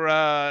or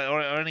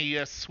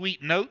any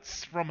sweet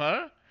notes from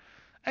her.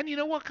 And you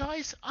know what,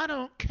 guys? I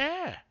don't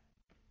care.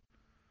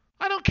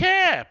 I don't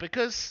care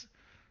because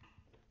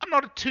I'm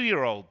not a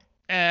 2-year-old,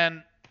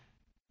 and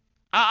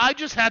I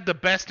just had the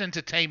best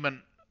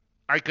entertainment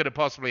I could have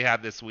possibly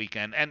had this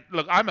weekend. And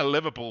look, I'm a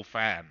Liverpool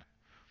fan,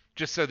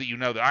 just so that you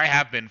know that I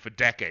have been for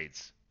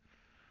decades.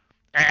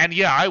 And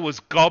yeah, I was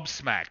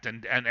gobsmacked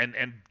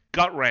and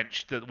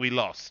gut-wrenched that we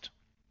lost.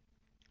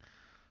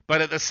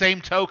 But at the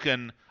same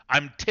token,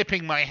 I'm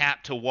tipping my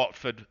hat to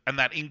Watford and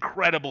that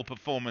incredible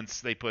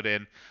performance they put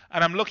in.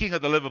 And I'm looking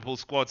at the Liverpool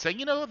squad saying,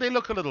 you know, they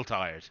look a little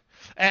tired.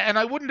 And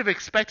I wouldn't have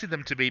expected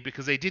them to be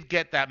because they did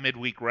get that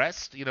midweek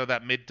rest, you know,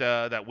 that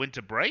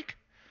winter break.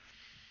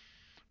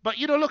 But,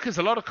 you know, look, there's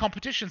a lot of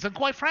competitions. And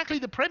quite frankly,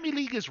 the Premier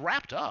League is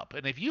wrapped up.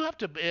 And if you have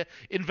to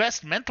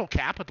invest mental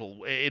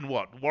capital in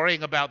what?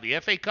 Worrying about the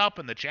FA Cup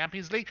and the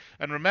Champions League.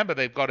 And remember,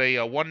 they've got a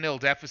 1-0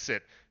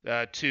 deficit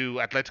to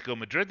Atletico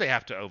Madrid they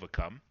have to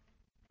overcome.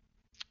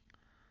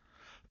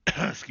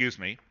 Excuse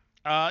me.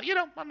 You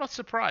know, I'm not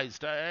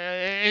surprised.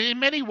 In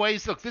many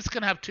ways, look, this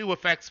can have two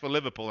effects for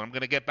Liverpool. I'm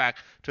going to get back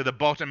to the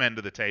bottom end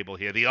of the table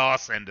here, the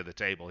arse end of the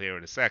table here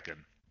in a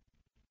second.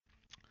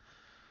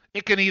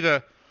 It can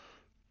either,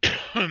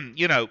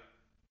 you know,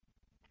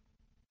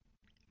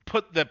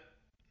 put the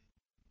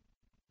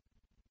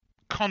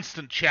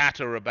constant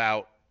chatter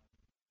about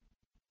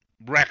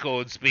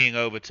records being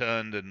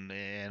overturned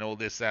and all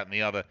this, that, and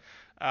the other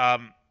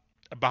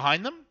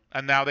behind them,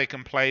 and now they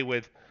can play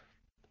with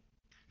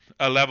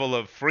a level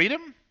of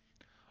freedom,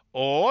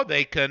 or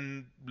they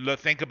can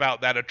think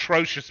about that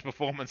atrocious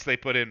performance they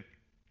put in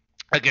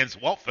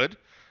against Watford,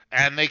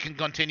 and they can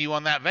continue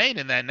on that vein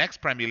in their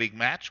next Premier League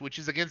match, which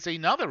is against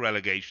another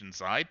relegation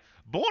side,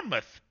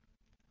 Bournemouth.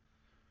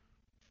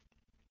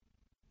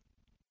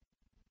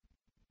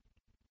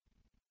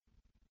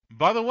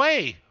 By the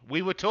way,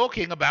 we were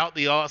talking about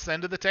the arse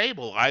end of the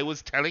table. I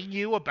was telling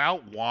you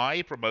about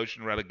why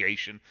promotion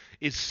relegation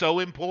is so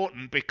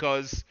important,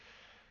 because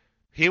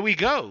here we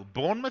go.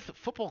 Bournemouth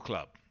Football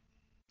Club,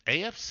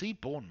 AFC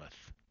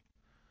Bournemouth.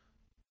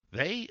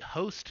 They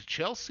host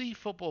Chelsea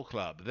Football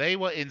Club. They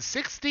were in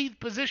 16th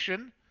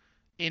position,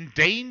 in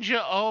danger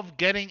of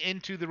getting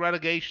into the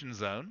relegation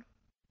zone.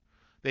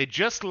 They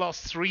just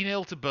lost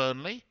 3-0 to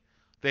Burnley.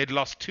 They'd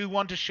lost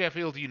 2-1 to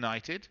Sheffield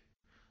United.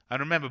 And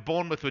remember,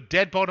 Bournemouth were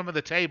dead bottom of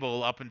the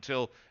table up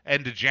until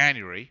end of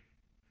January.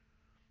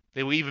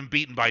 They were even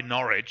beaten by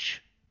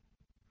Norwich.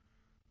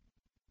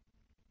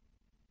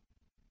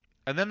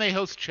 And then they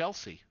host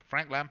Chelsea,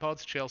 Frank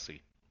Lampard's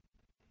Chelsea.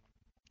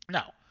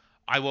 Now,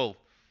 I will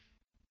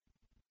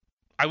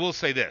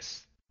say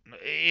this.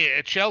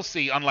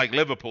 Chelsea, unlike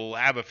Liverpool,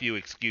 have a few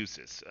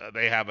excuses.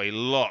 They have a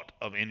lot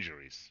of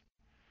injuries.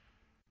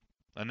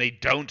 And they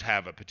don't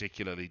have a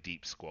particularly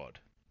deep squad.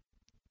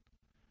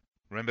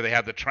 Remember, they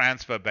had the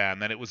transfer ban,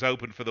 then it was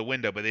open for the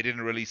window, but they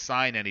didn't really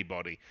sign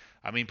anybody.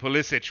 I mean,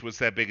 Pulisic was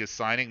their biggest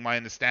signing. My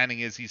understanding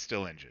is he's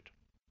still injured.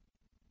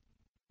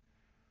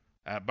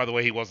 By the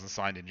way, he wasn't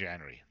signed in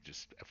January,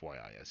 just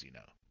FYI, as you know.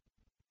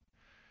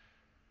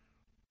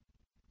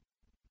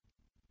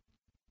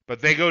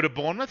 But they go to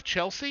Bournemouth,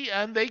 Chelsea,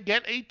 and they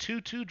get a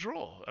 2-2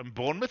 draw. And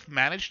Bournemouth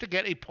managed to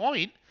get a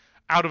point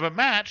out of a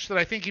match that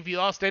I think if you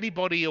asked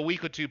anybody a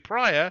week or two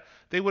prior,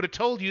 they would have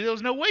told you there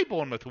was no way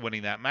Bournemouth were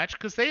winning that match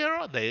because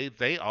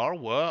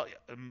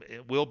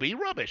will be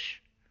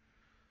rubbish.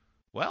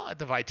 Well, at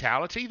the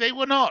Vitality, they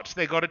were not.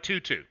 They got a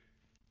 2-2.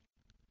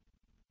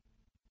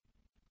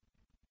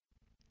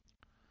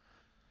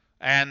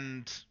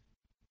 And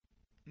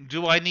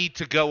do I need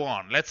to go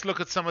on? Let's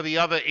look at some of the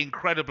other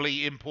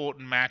incredibly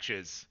important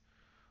matches.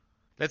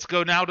 Let's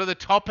go now to the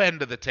top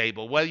end of the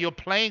table, where you're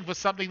playing for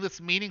something that's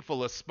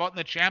meaningful, a spot in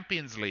the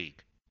Champions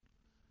League.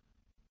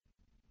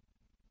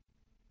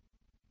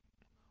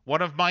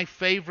 One of my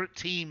favorite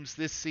teams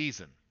this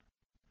season.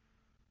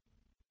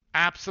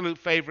 Absolute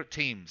favorite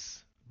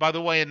teams. By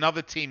the way,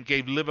 another team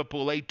gave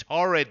Liverpool a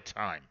torrid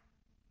time.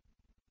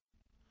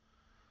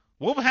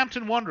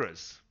 Wolverhampton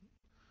Wanderers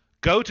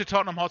go to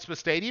Tottenham Hotspur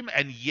Stadium,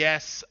 and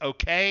yes,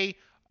 okay,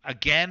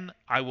 again,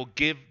 I will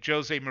give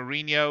Jose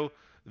Mourinho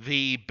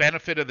the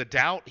benefit of the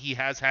doubt. He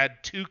has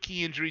had 2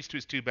 key injuries to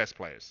his 2 best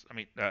players. I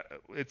mean,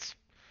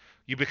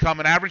 you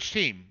become an average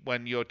team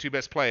when your 2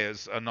 best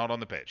players are not on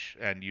the pitch,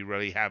 and you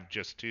really have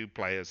just 2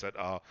 players that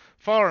are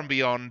far and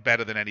beyond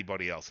better than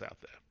anybody else out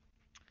there.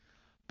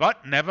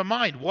 But never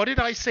mind. What did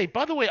I say?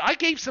 By the way, I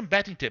gave some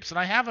betting tips, and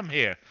I have them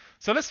here.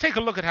 So let's take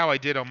a look at how I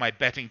did on my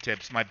betting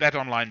tips, my Bet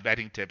Online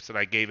betting tips that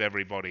I gave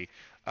everybody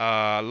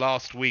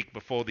last week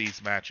before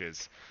these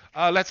matches.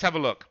 Let's have a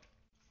look.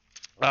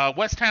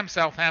 West Ham,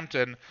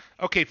 Southampton.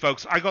 Okay,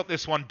 folks, I got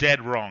this one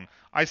dead wrong.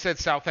 I said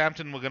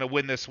Southampton were going to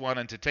win this one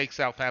and to take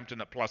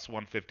Southampton at plus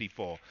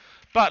 154.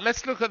 But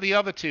let's look at the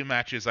other 2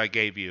 matches I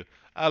gave you.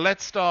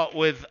 Let's start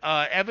with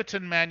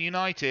Everton, Man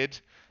United.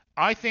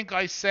 I think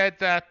I said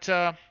that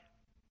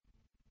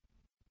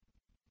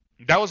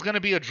that was going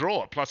to be a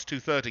draw at plus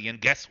 230.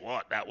 And guess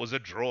what? That was a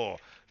draw.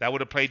 That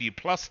would have played you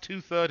plus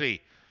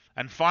 230.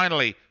 And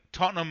finally,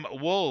 Tottenham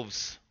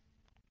Wolves.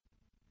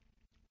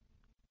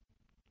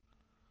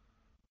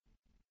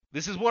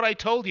 This is what I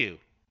told you,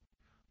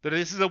 that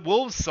this is a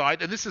Wolves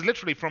side, and this is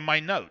literally from my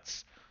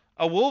notes.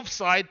 A Wolves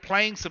side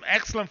playing some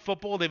excellent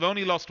football. They've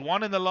only lost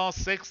 1 in the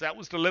last 6. That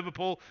was to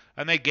Liverpool,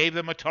 and they gave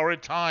them a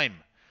torrid time.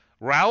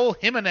 Raul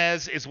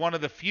Jimenez is one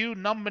of the few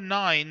number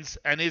 9s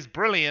and is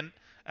brilliant,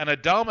 and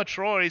Adama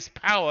Traore's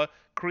power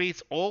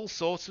creates all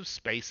sorts of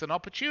space and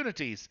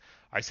opportunities.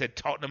 I said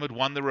Tottenham had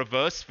won the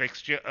reverse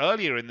fixture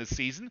earlier in the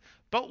season,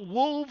 but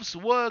Wolves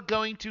were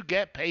going to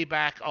get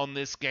payback on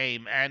this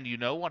game, and you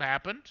know what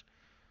happened?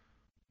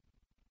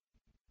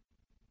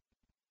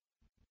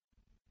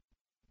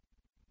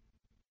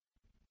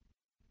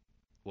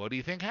 What do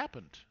you think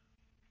happened?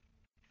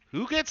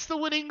 Who gets the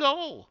winning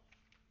goal?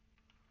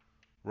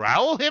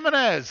 Raul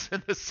Jimenez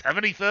in the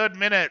 73rd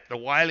minute. The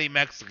wily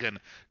Mexican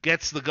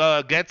gets the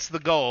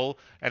goal.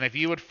 And if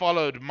you had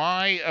followed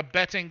my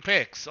betting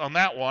picks on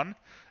that one,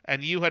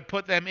 and you had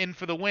put them in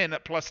for the win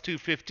at plus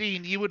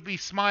 215, you would be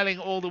smiling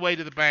all the way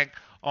to the bank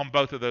on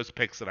both of those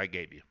picks that I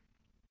gave you.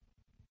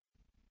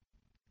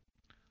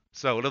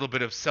 So a little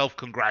bit of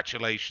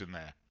self-congratulation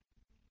there.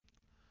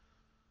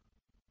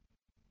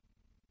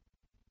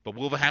 But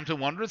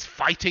Wolverhampton Wanderers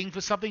fighting for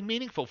something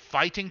meaningful,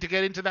 fighting to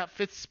get into that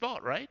 5th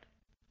spot, right?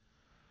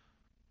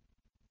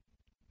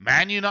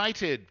 Man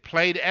United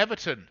played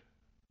Everton.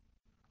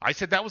 I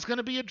said that was going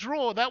to be a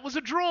draw. That was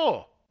a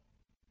draw.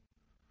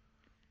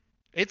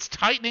 It's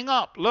tightening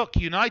up. Look,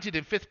 United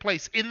in 5th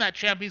place in that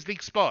Champions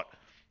League spot.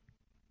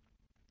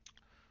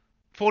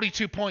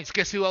 42 points.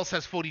 Guess who else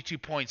has 42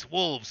 points?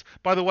 Wolves.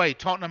 By the way,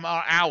 Tottenham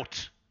are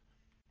out.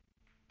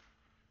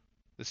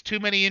 There's too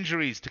many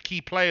injuries to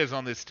key players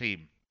on this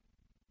team.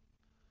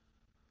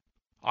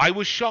 I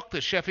was shocked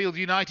that Sheffield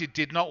United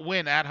did not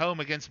win at home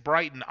against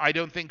Brighton. I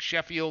don't think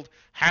Sheffield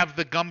have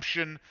the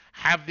gumption,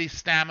 have the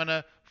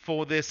stamina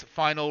for this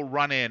final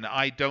run-in.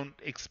 I don't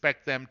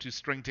expect them to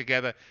string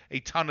together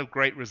a ton of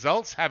great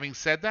results. Having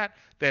said that,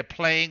 they're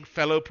playing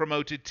fellow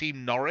promoted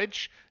team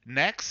Norwich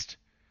next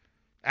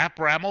at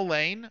Bramall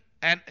Lane.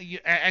 And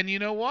you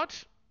know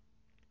what?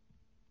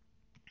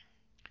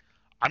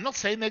 I'm not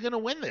saying they're going to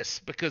win this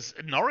because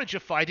Norwich are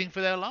fighting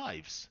for their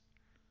lives.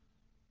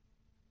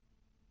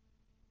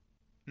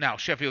 Now,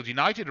 Sheffield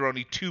United are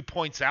only 2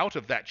 points out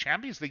of that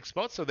Champions League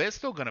spot, so they're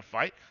still going to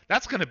fight.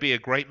 That's going to be a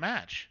great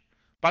match.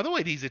 By the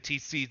way, these are 2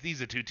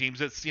 teams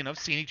that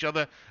seen each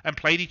other and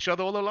played each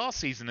other all the last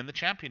season in the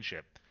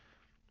Championship.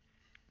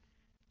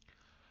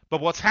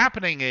 But what's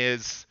happening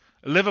is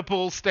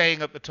Liverpool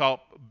staying at the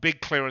top, big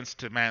clearance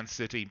to Man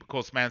City. Of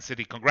course, Man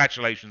City,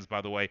 congratulations,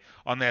 by the way,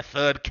 on their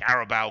 3rd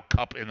Carabao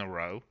Cup in a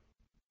row.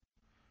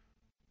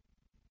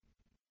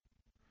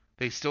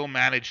 They still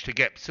managed to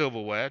get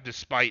silverware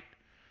despite,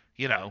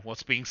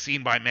 what's being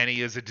seen by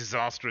many as a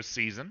disastrous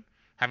season.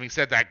 Having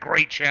said that,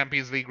 great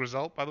Champions League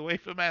result, by the way,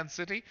 for Man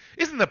City.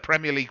 Isn't the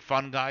Premier League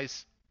fun,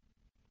 guys?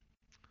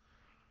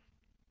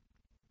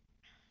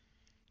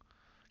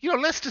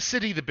 Leicester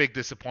City, the big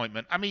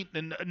disappointment. I mean,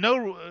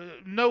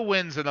 no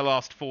wins in the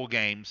last 4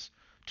 games.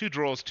 2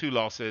 draws, 2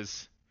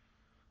 losses.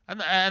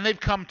 And they've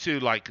come to,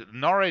 like,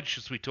 Norwich,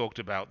 as we talked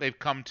about. They've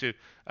come to,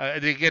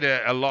 they get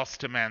a loss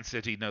to Man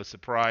City, no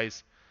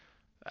surprise.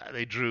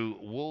 They drew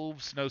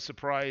Wolves, no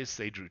surprise.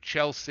 They drew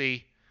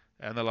Chelsea.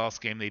 And the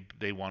last game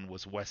they won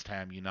was West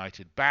Ham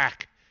United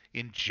back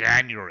in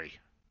January.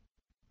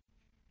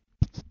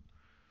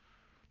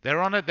 They're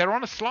on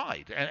a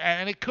slide,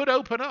 and it could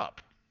open up.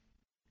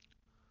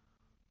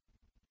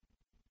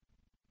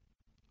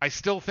 I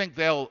still think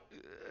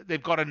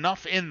they've got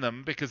enough in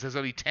them, because there's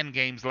only 10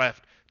 games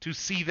left, to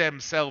see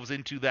themselves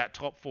into that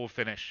top 4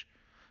 finish.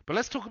 But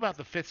let's talk about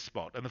the 5th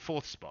spot and the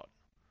 4th spot.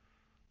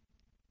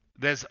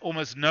 There's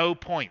almost no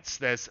points.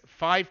 There's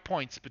 5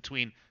 points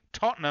between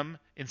Tottenham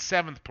in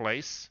 7th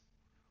place.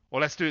 Or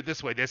let's do it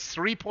this way. There's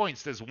 3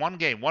 points. There's 1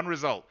 game, 1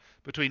 result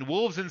between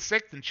Wolves in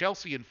 6th and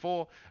Chelsea in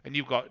 4. And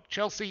you've got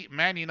Chelsea,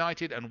 Man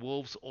United, and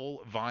Wolves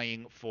all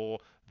vying for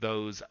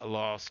those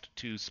last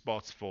 2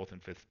 spots, 4th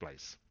and 5th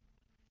place.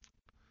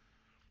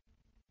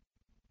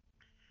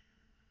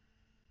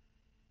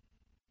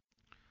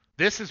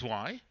 This is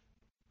why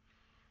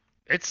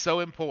it's so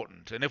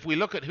important. And if we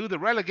look at who the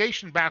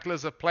relegation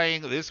battlers are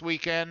playing this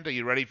weekend, are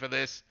you ready for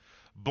this?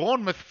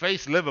 Bournemouth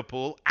face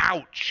Liverpool.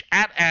 Ouch.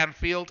 At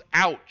Anfield.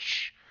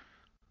 Ouch.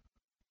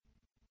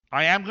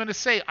 I am going to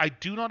say I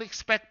do not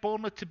expect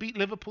Bournemouth to beat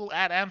Liverpool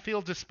at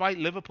Anfield, despite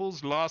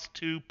Liverpool's last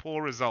 2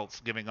 poor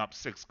results, giving up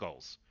 5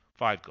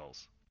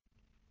 goals.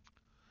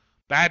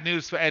 Bad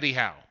news for Eddie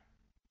Howe.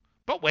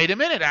 But wait a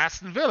minute,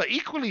 Aston Villa,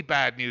 equally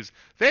bad news.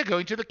 They're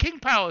going to the King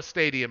Power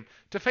Stadium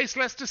to face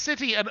Leicester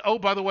City. And, oh,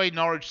 by the way,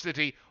 Norwich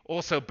City,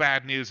 also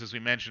bad news, as we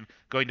mentioned,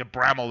 going to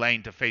Bramall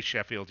Lane to face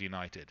Sheffield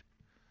United.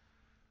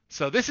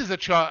 So this is a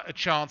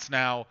chance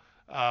now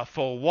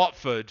for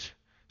Watford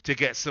to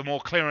get some more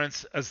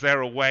clearance as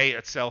they're away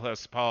at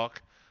Selhurst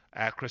Park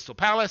at Crystal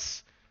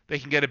Palace. They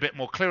can get a bit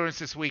more clearance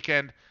this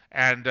weekend.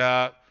 And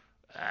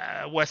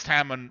West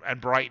Ham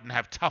and Brighton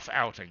have tough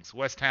outings.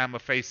 West Ham are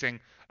facing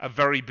a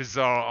very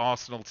bizarre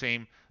Arsenal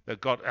team that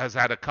has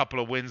had a couple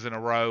of wins in a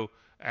row.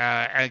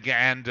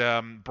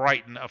 And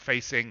Brighton are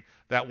facing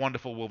that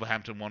wonderful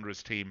Wolverhampton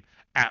Wanderers team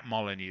at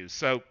Molineux.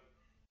 So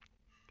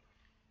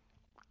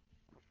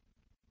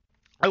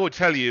I would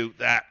tell you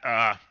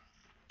that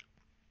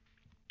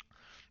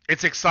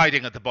it's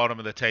exciting at the bottom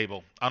of the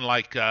table,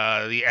 unlike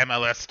the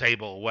MLS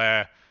table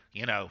where,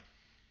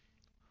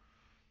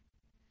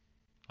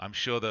 I'm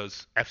sure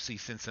those FC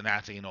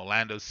Cincinnati and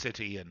Orlando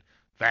City and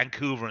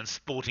Vancouver and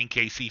Sporting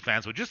KC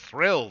fans were just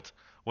thrilled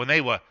when they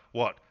were,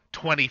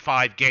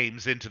 25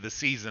 games into the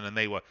season, and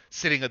they were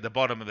sitting at the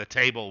bottom of the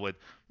table with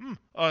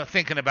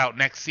thinking about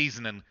next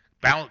season and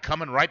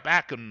coming right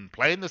back and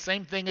playing the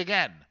same thing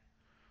again.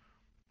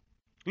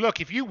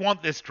 Look, if you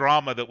want this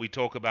drama that we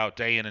talk about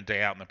day in and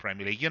day out in the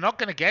Premier League, you're not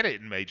going to get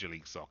it in Major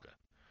League Soccer.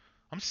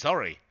 I'm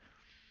sorry.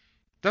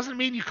 Doesn't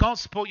mean you can't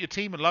support your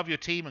team and love your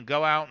team and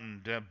go out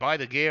and buy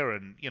the gear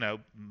and,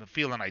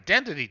 feel an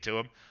identity to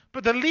them.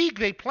 But the league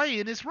they play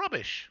in is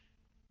rubbish.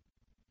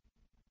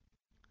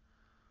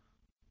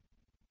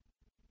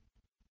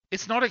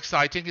 It's not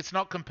exciting. It's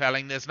not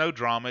compelling. There's no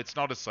drama. It's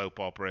not a soap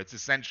opera.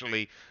 It's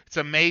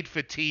a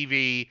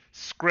made-for-TV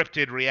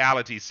scripted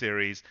reality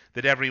series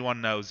that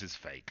everyone knows is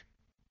fake,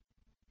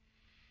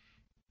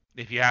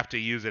 if you have to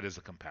use it as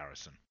a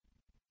comparison.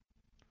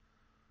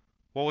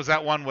 What was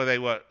that one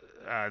where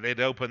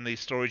they'd open these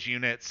storage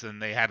units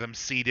and they had them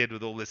seeded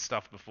with all this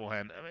stuff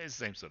beforehand? I mean, it's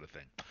the same sort of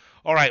thing.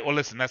 All right, well,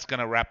 listen, that's going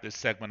to wrap this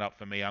segment up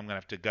for me. I'm going to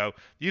have to go.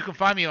 You can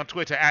find me on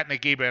Twitter at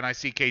Nick Geber,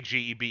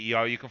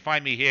 NickGeber. You can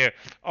find me here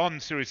on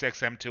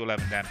SiriusXM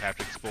 211 Dan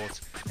Patrick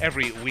Sports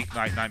every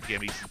weeknight, 9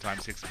 p.m. Eastern Time,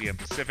 6 p.m.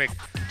 Pacific,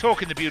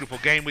 talking the beautiful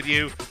game with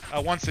you.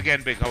 Once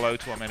again, big hello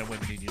to our men and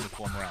women in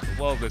uniform around the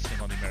world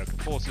listening on the American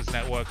Forces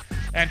Network.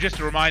 And just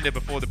a reminder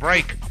before the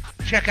break,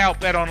 check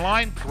out Bet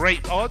Online.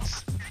 Great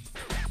odds.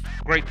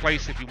 Great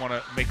place if you want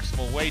to make a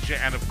small wager.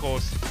 And, of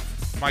course,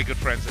 my good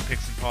friends at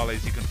Picks and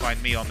Parlays. You can find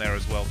me on there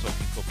as well, talking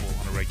football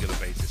on a regular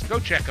basis. Go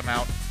check them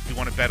out if you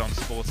want to bet on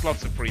sports.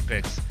 Lots of free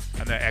picks,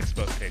 and their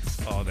expert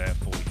picks are there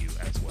for you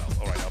as well.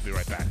 All right, I'll be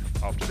right back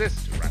after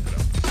this to wrap it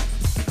up.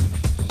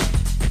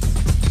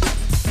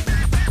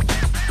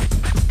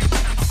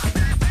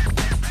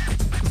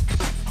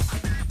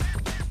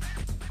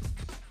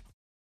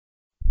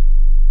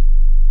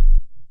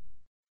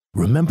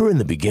 Remember in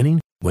the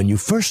beginning, when you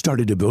first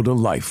started to build a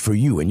life for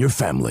you and your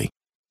family?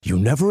 You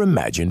never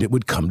imagined it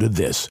would come to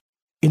this.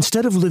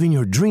 Instead of living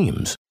your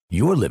dreams,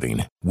 you're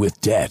living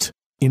with debt.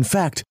 In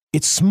fact,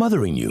 it's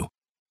smothering you.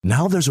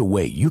 Now there's a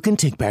way you can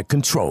take back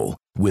control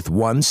with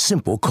one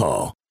simple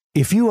call.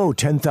 If you owe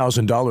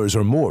 $10,000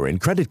 or more in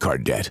credit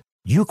card debt,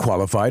 you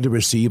qualify to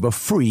receive a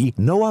free,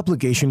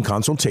 no-obligation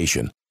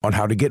consultation on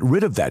how to get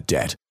rid of that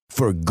debt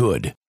for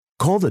good.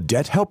 Call the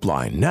Debt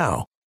Helpline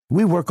now.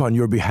 We work on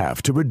your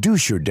behalf to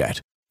reduce your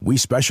debt. We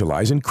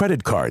specialize in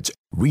credit cards,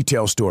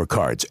 retail store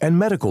cards, and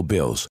medical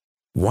bills.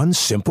 One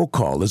simple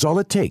call is all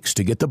it takes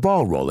to get the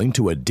ball rolling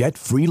to a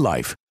debt-free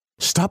life.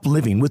 Stop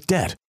living with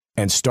debt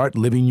and start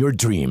living your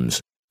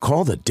dreams.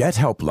 Call the Debt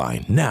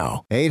Helpline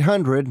now.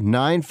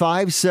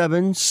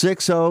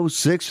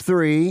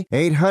 800-957-6063.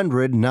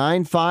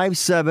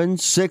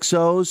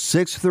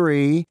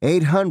 800-957-6063.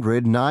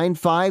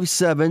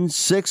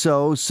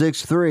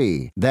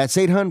 800-957-6063. That's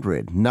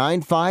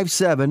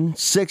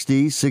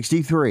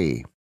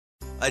 800-957-6063.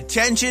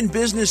 Attention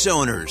business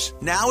owners.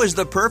 Now is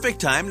the perfect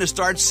time to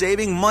start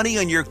saving money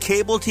on your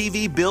cable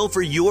TV bill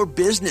for your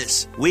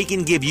business. We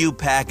can give you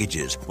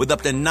packages with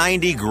up to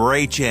 90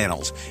 great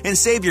channels and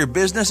save your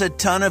business a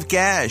ton of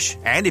cash.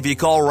 And if you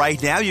call right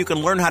now, you can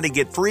learn how to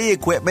get free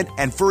equipment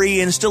and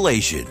free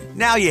installation.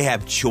 Now you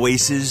have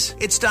choices.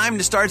 It's time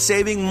to start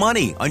saving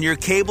money on your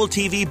cable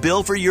TV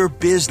bill for your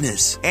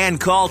business. And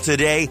call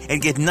today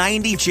and get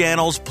 90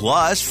 channels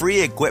plus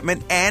free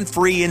equipment and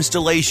free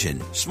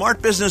installation.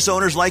 Smart business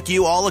owners like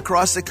you all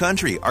across the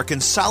country are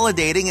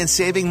consolidating and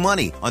saving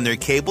money on their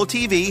cable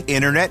TV,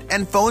 internet,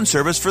 and phone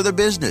service for their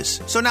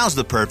business. So now's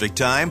the perfect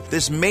time.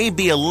 This may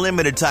be a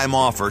limited time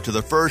offer to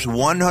the first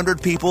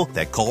 100 people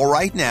that call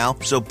right now,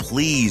 so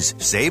please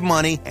save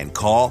money and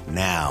call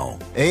now.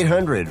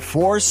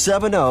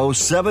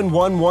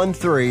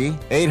 800-470-7113.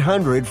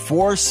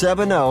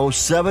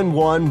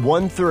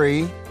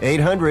 800-470-7113.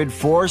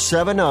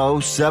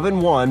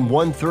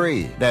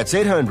 800-470-7113. That's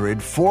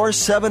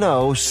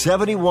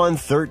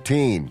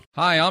 800-470-7113.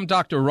 Hi, I'm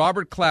Dr.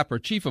 Robert Clapper,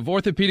 Chief of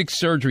Orthopedic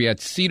Surgery at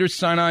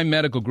Cedars-Sinai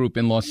Medical Group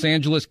in Los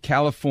Angeles,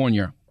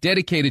 California.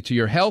 Dedicated to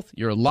your health,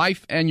 your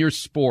life, and your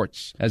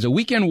sports. As a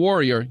weekend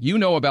warrior, you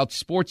know about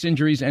sports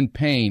injuries and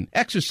pain.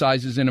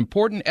 Exercise is an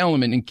important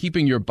element in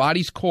keeping your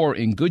body's core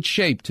in good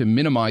shape to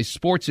minimize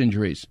sports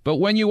injuries. But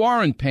when you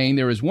are in pain,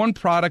 there is one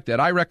product that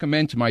I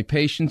recommend to my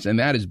patients, and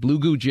that is Blue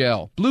Goo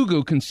Gel. Blue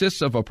Goo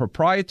consists of a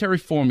proprietary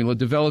formula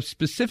developed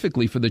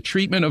specifically for the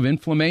treatment of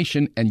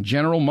inflammation and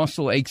general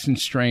muscle aches and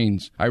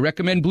strains. I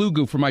recommend Blue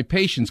Goo for my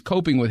patients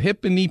coping with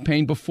hip and knee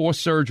pain before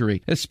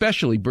surgery,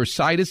 especially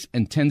bursitis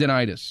and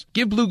tendinitis.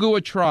 Give Blue Goo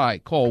a try.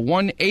 Call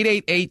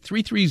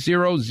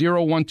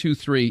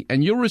 1-888-330-0123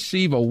 and you'll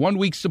receive a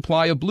 1-week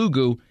supply of Blue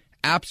Goo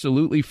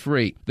absolutely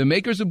free. The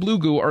makers of Blue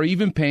Goo are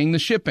even paying the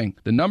shipping.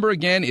 The number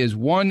again is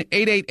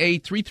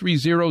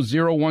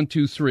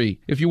 1-888-330-0123.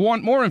 If you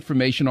want more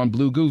information on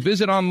Blue Goo,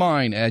 visit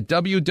online at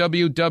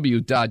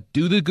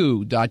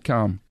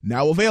www.dothegoo.com.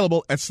 Now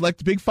available at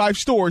select Big 5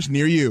 stores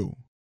near you.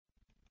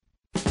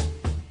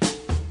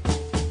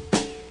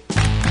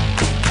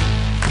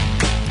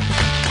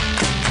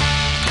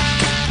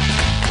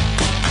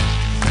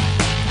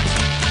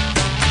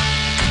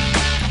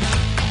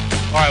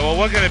 All right, well,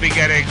 we're going to be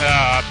getting,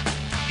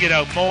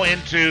 more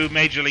into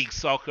Major League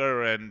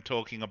Soccer and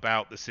talking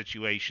about the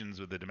situations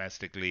with the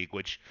domestic league,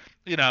 which,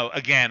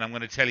 again, I'm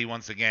going to tell you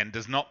once again,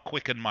 does not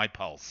quicken my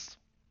pulse.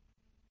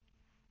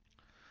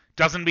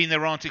 Doesn't mean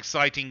there aren't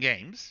exciting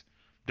games.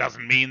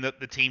 Doesn't mean that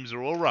the teams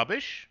are all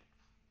rubbish.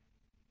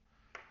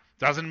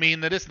 Doesn't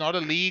mean that it's not a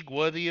league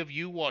worthy of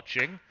you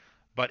watching,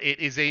 but it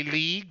is a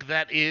league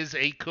that is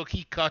a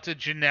cookie-cutter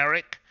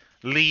generic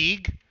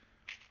league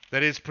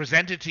that is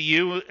presented to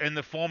you in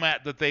the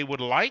format that they would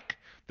like,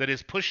 that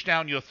is pushed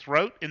down your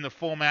throat in the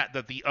format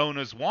that the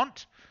owners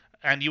want,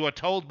 and you are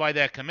told by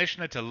their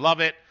commissioner to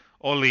love it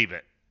or leave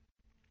it.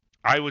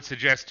 I would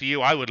suggest to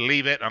you, I would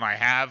leave it, and I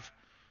have,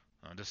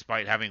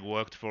 despite having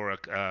worked for a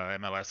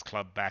MLS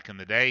club back in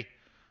the day.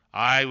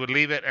 I would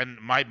leave it, and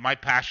my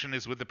passion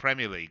is with the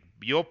Premier League.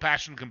 Your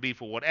passion can be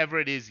for whatever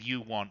it is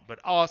you want, but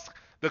ask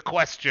the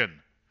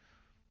question.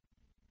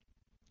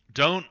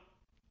 Don't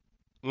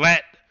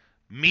let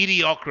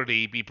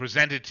mediocrity be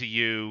presented to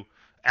you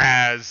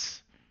as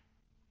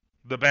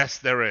the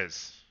best there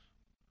is.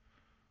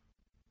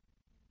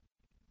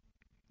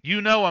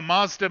 A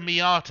Mazda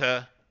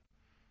Miata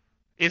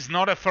is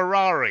not a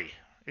Ferrari.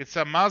 It's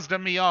a Mazda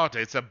Miata.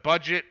 It's a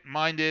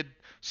budget-minded,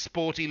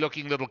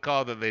 sporty-looking little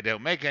car that they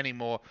don't make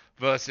anymore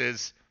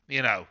versus,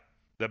 the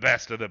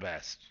best of the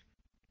best.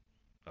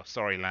 Oh,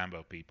 sorry,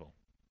 Lambo people.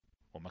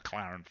 Or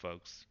McLaren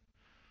folks.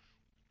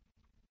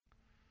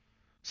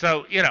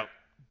 So,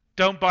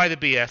 don't buy the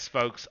BS,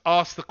 folks.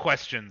 Ask the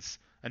questions.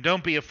 And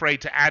don't be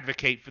afraid to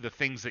advocate for the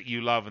things that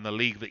you love and the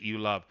league that you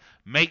love.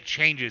 Make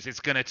changes. It's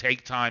going to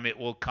take time. It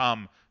will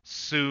come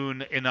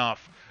soon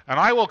enough. And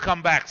I will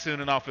come back soon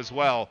enough as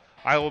well.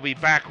 I will be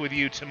back with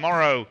you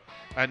tomorrow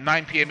at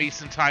 9 p.m.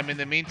 Eastern Time. In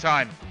the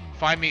meantime,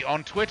 find me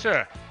on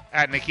Twitter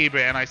at Nick Eber,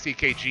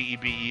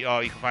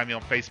 Nickgeber. You can find me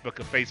on Facebook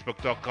at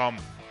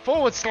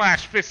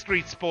facebook.com/Fifth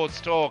Street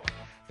Sports Talk.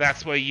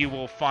 That's where you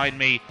will find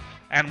me.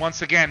 And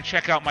once again,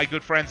 check out my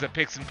good friends at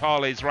Picks and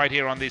Parlays right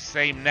here on this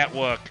same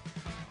network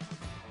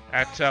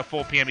at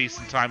 4 p.m.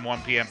 Eastern Time,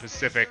 1 p.m.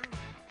 Pacific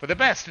for the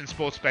best in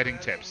sports betting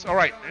tips. All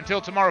right,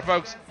 until tomorrow,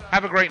 folks,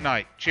 have a great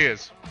night.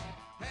 Cheers.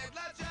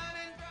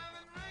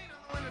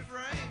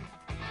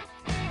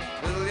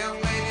 Little young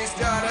lady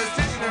started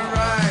stitching her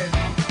ride,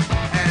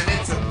 and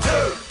it's a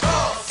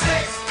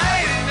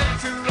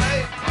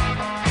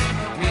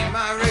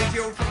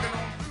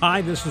Hi,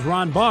 this is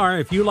Ron Barr.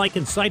 If you like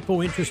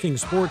insightful, interesting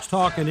sports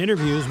talk and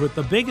interviews with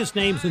the biggest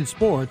names in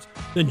sports,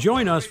 then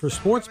join us for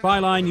Sports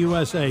Byline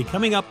USA,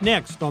 coming up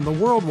next on the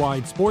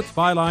worldwide Sports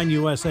Byline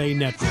USA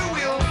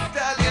network.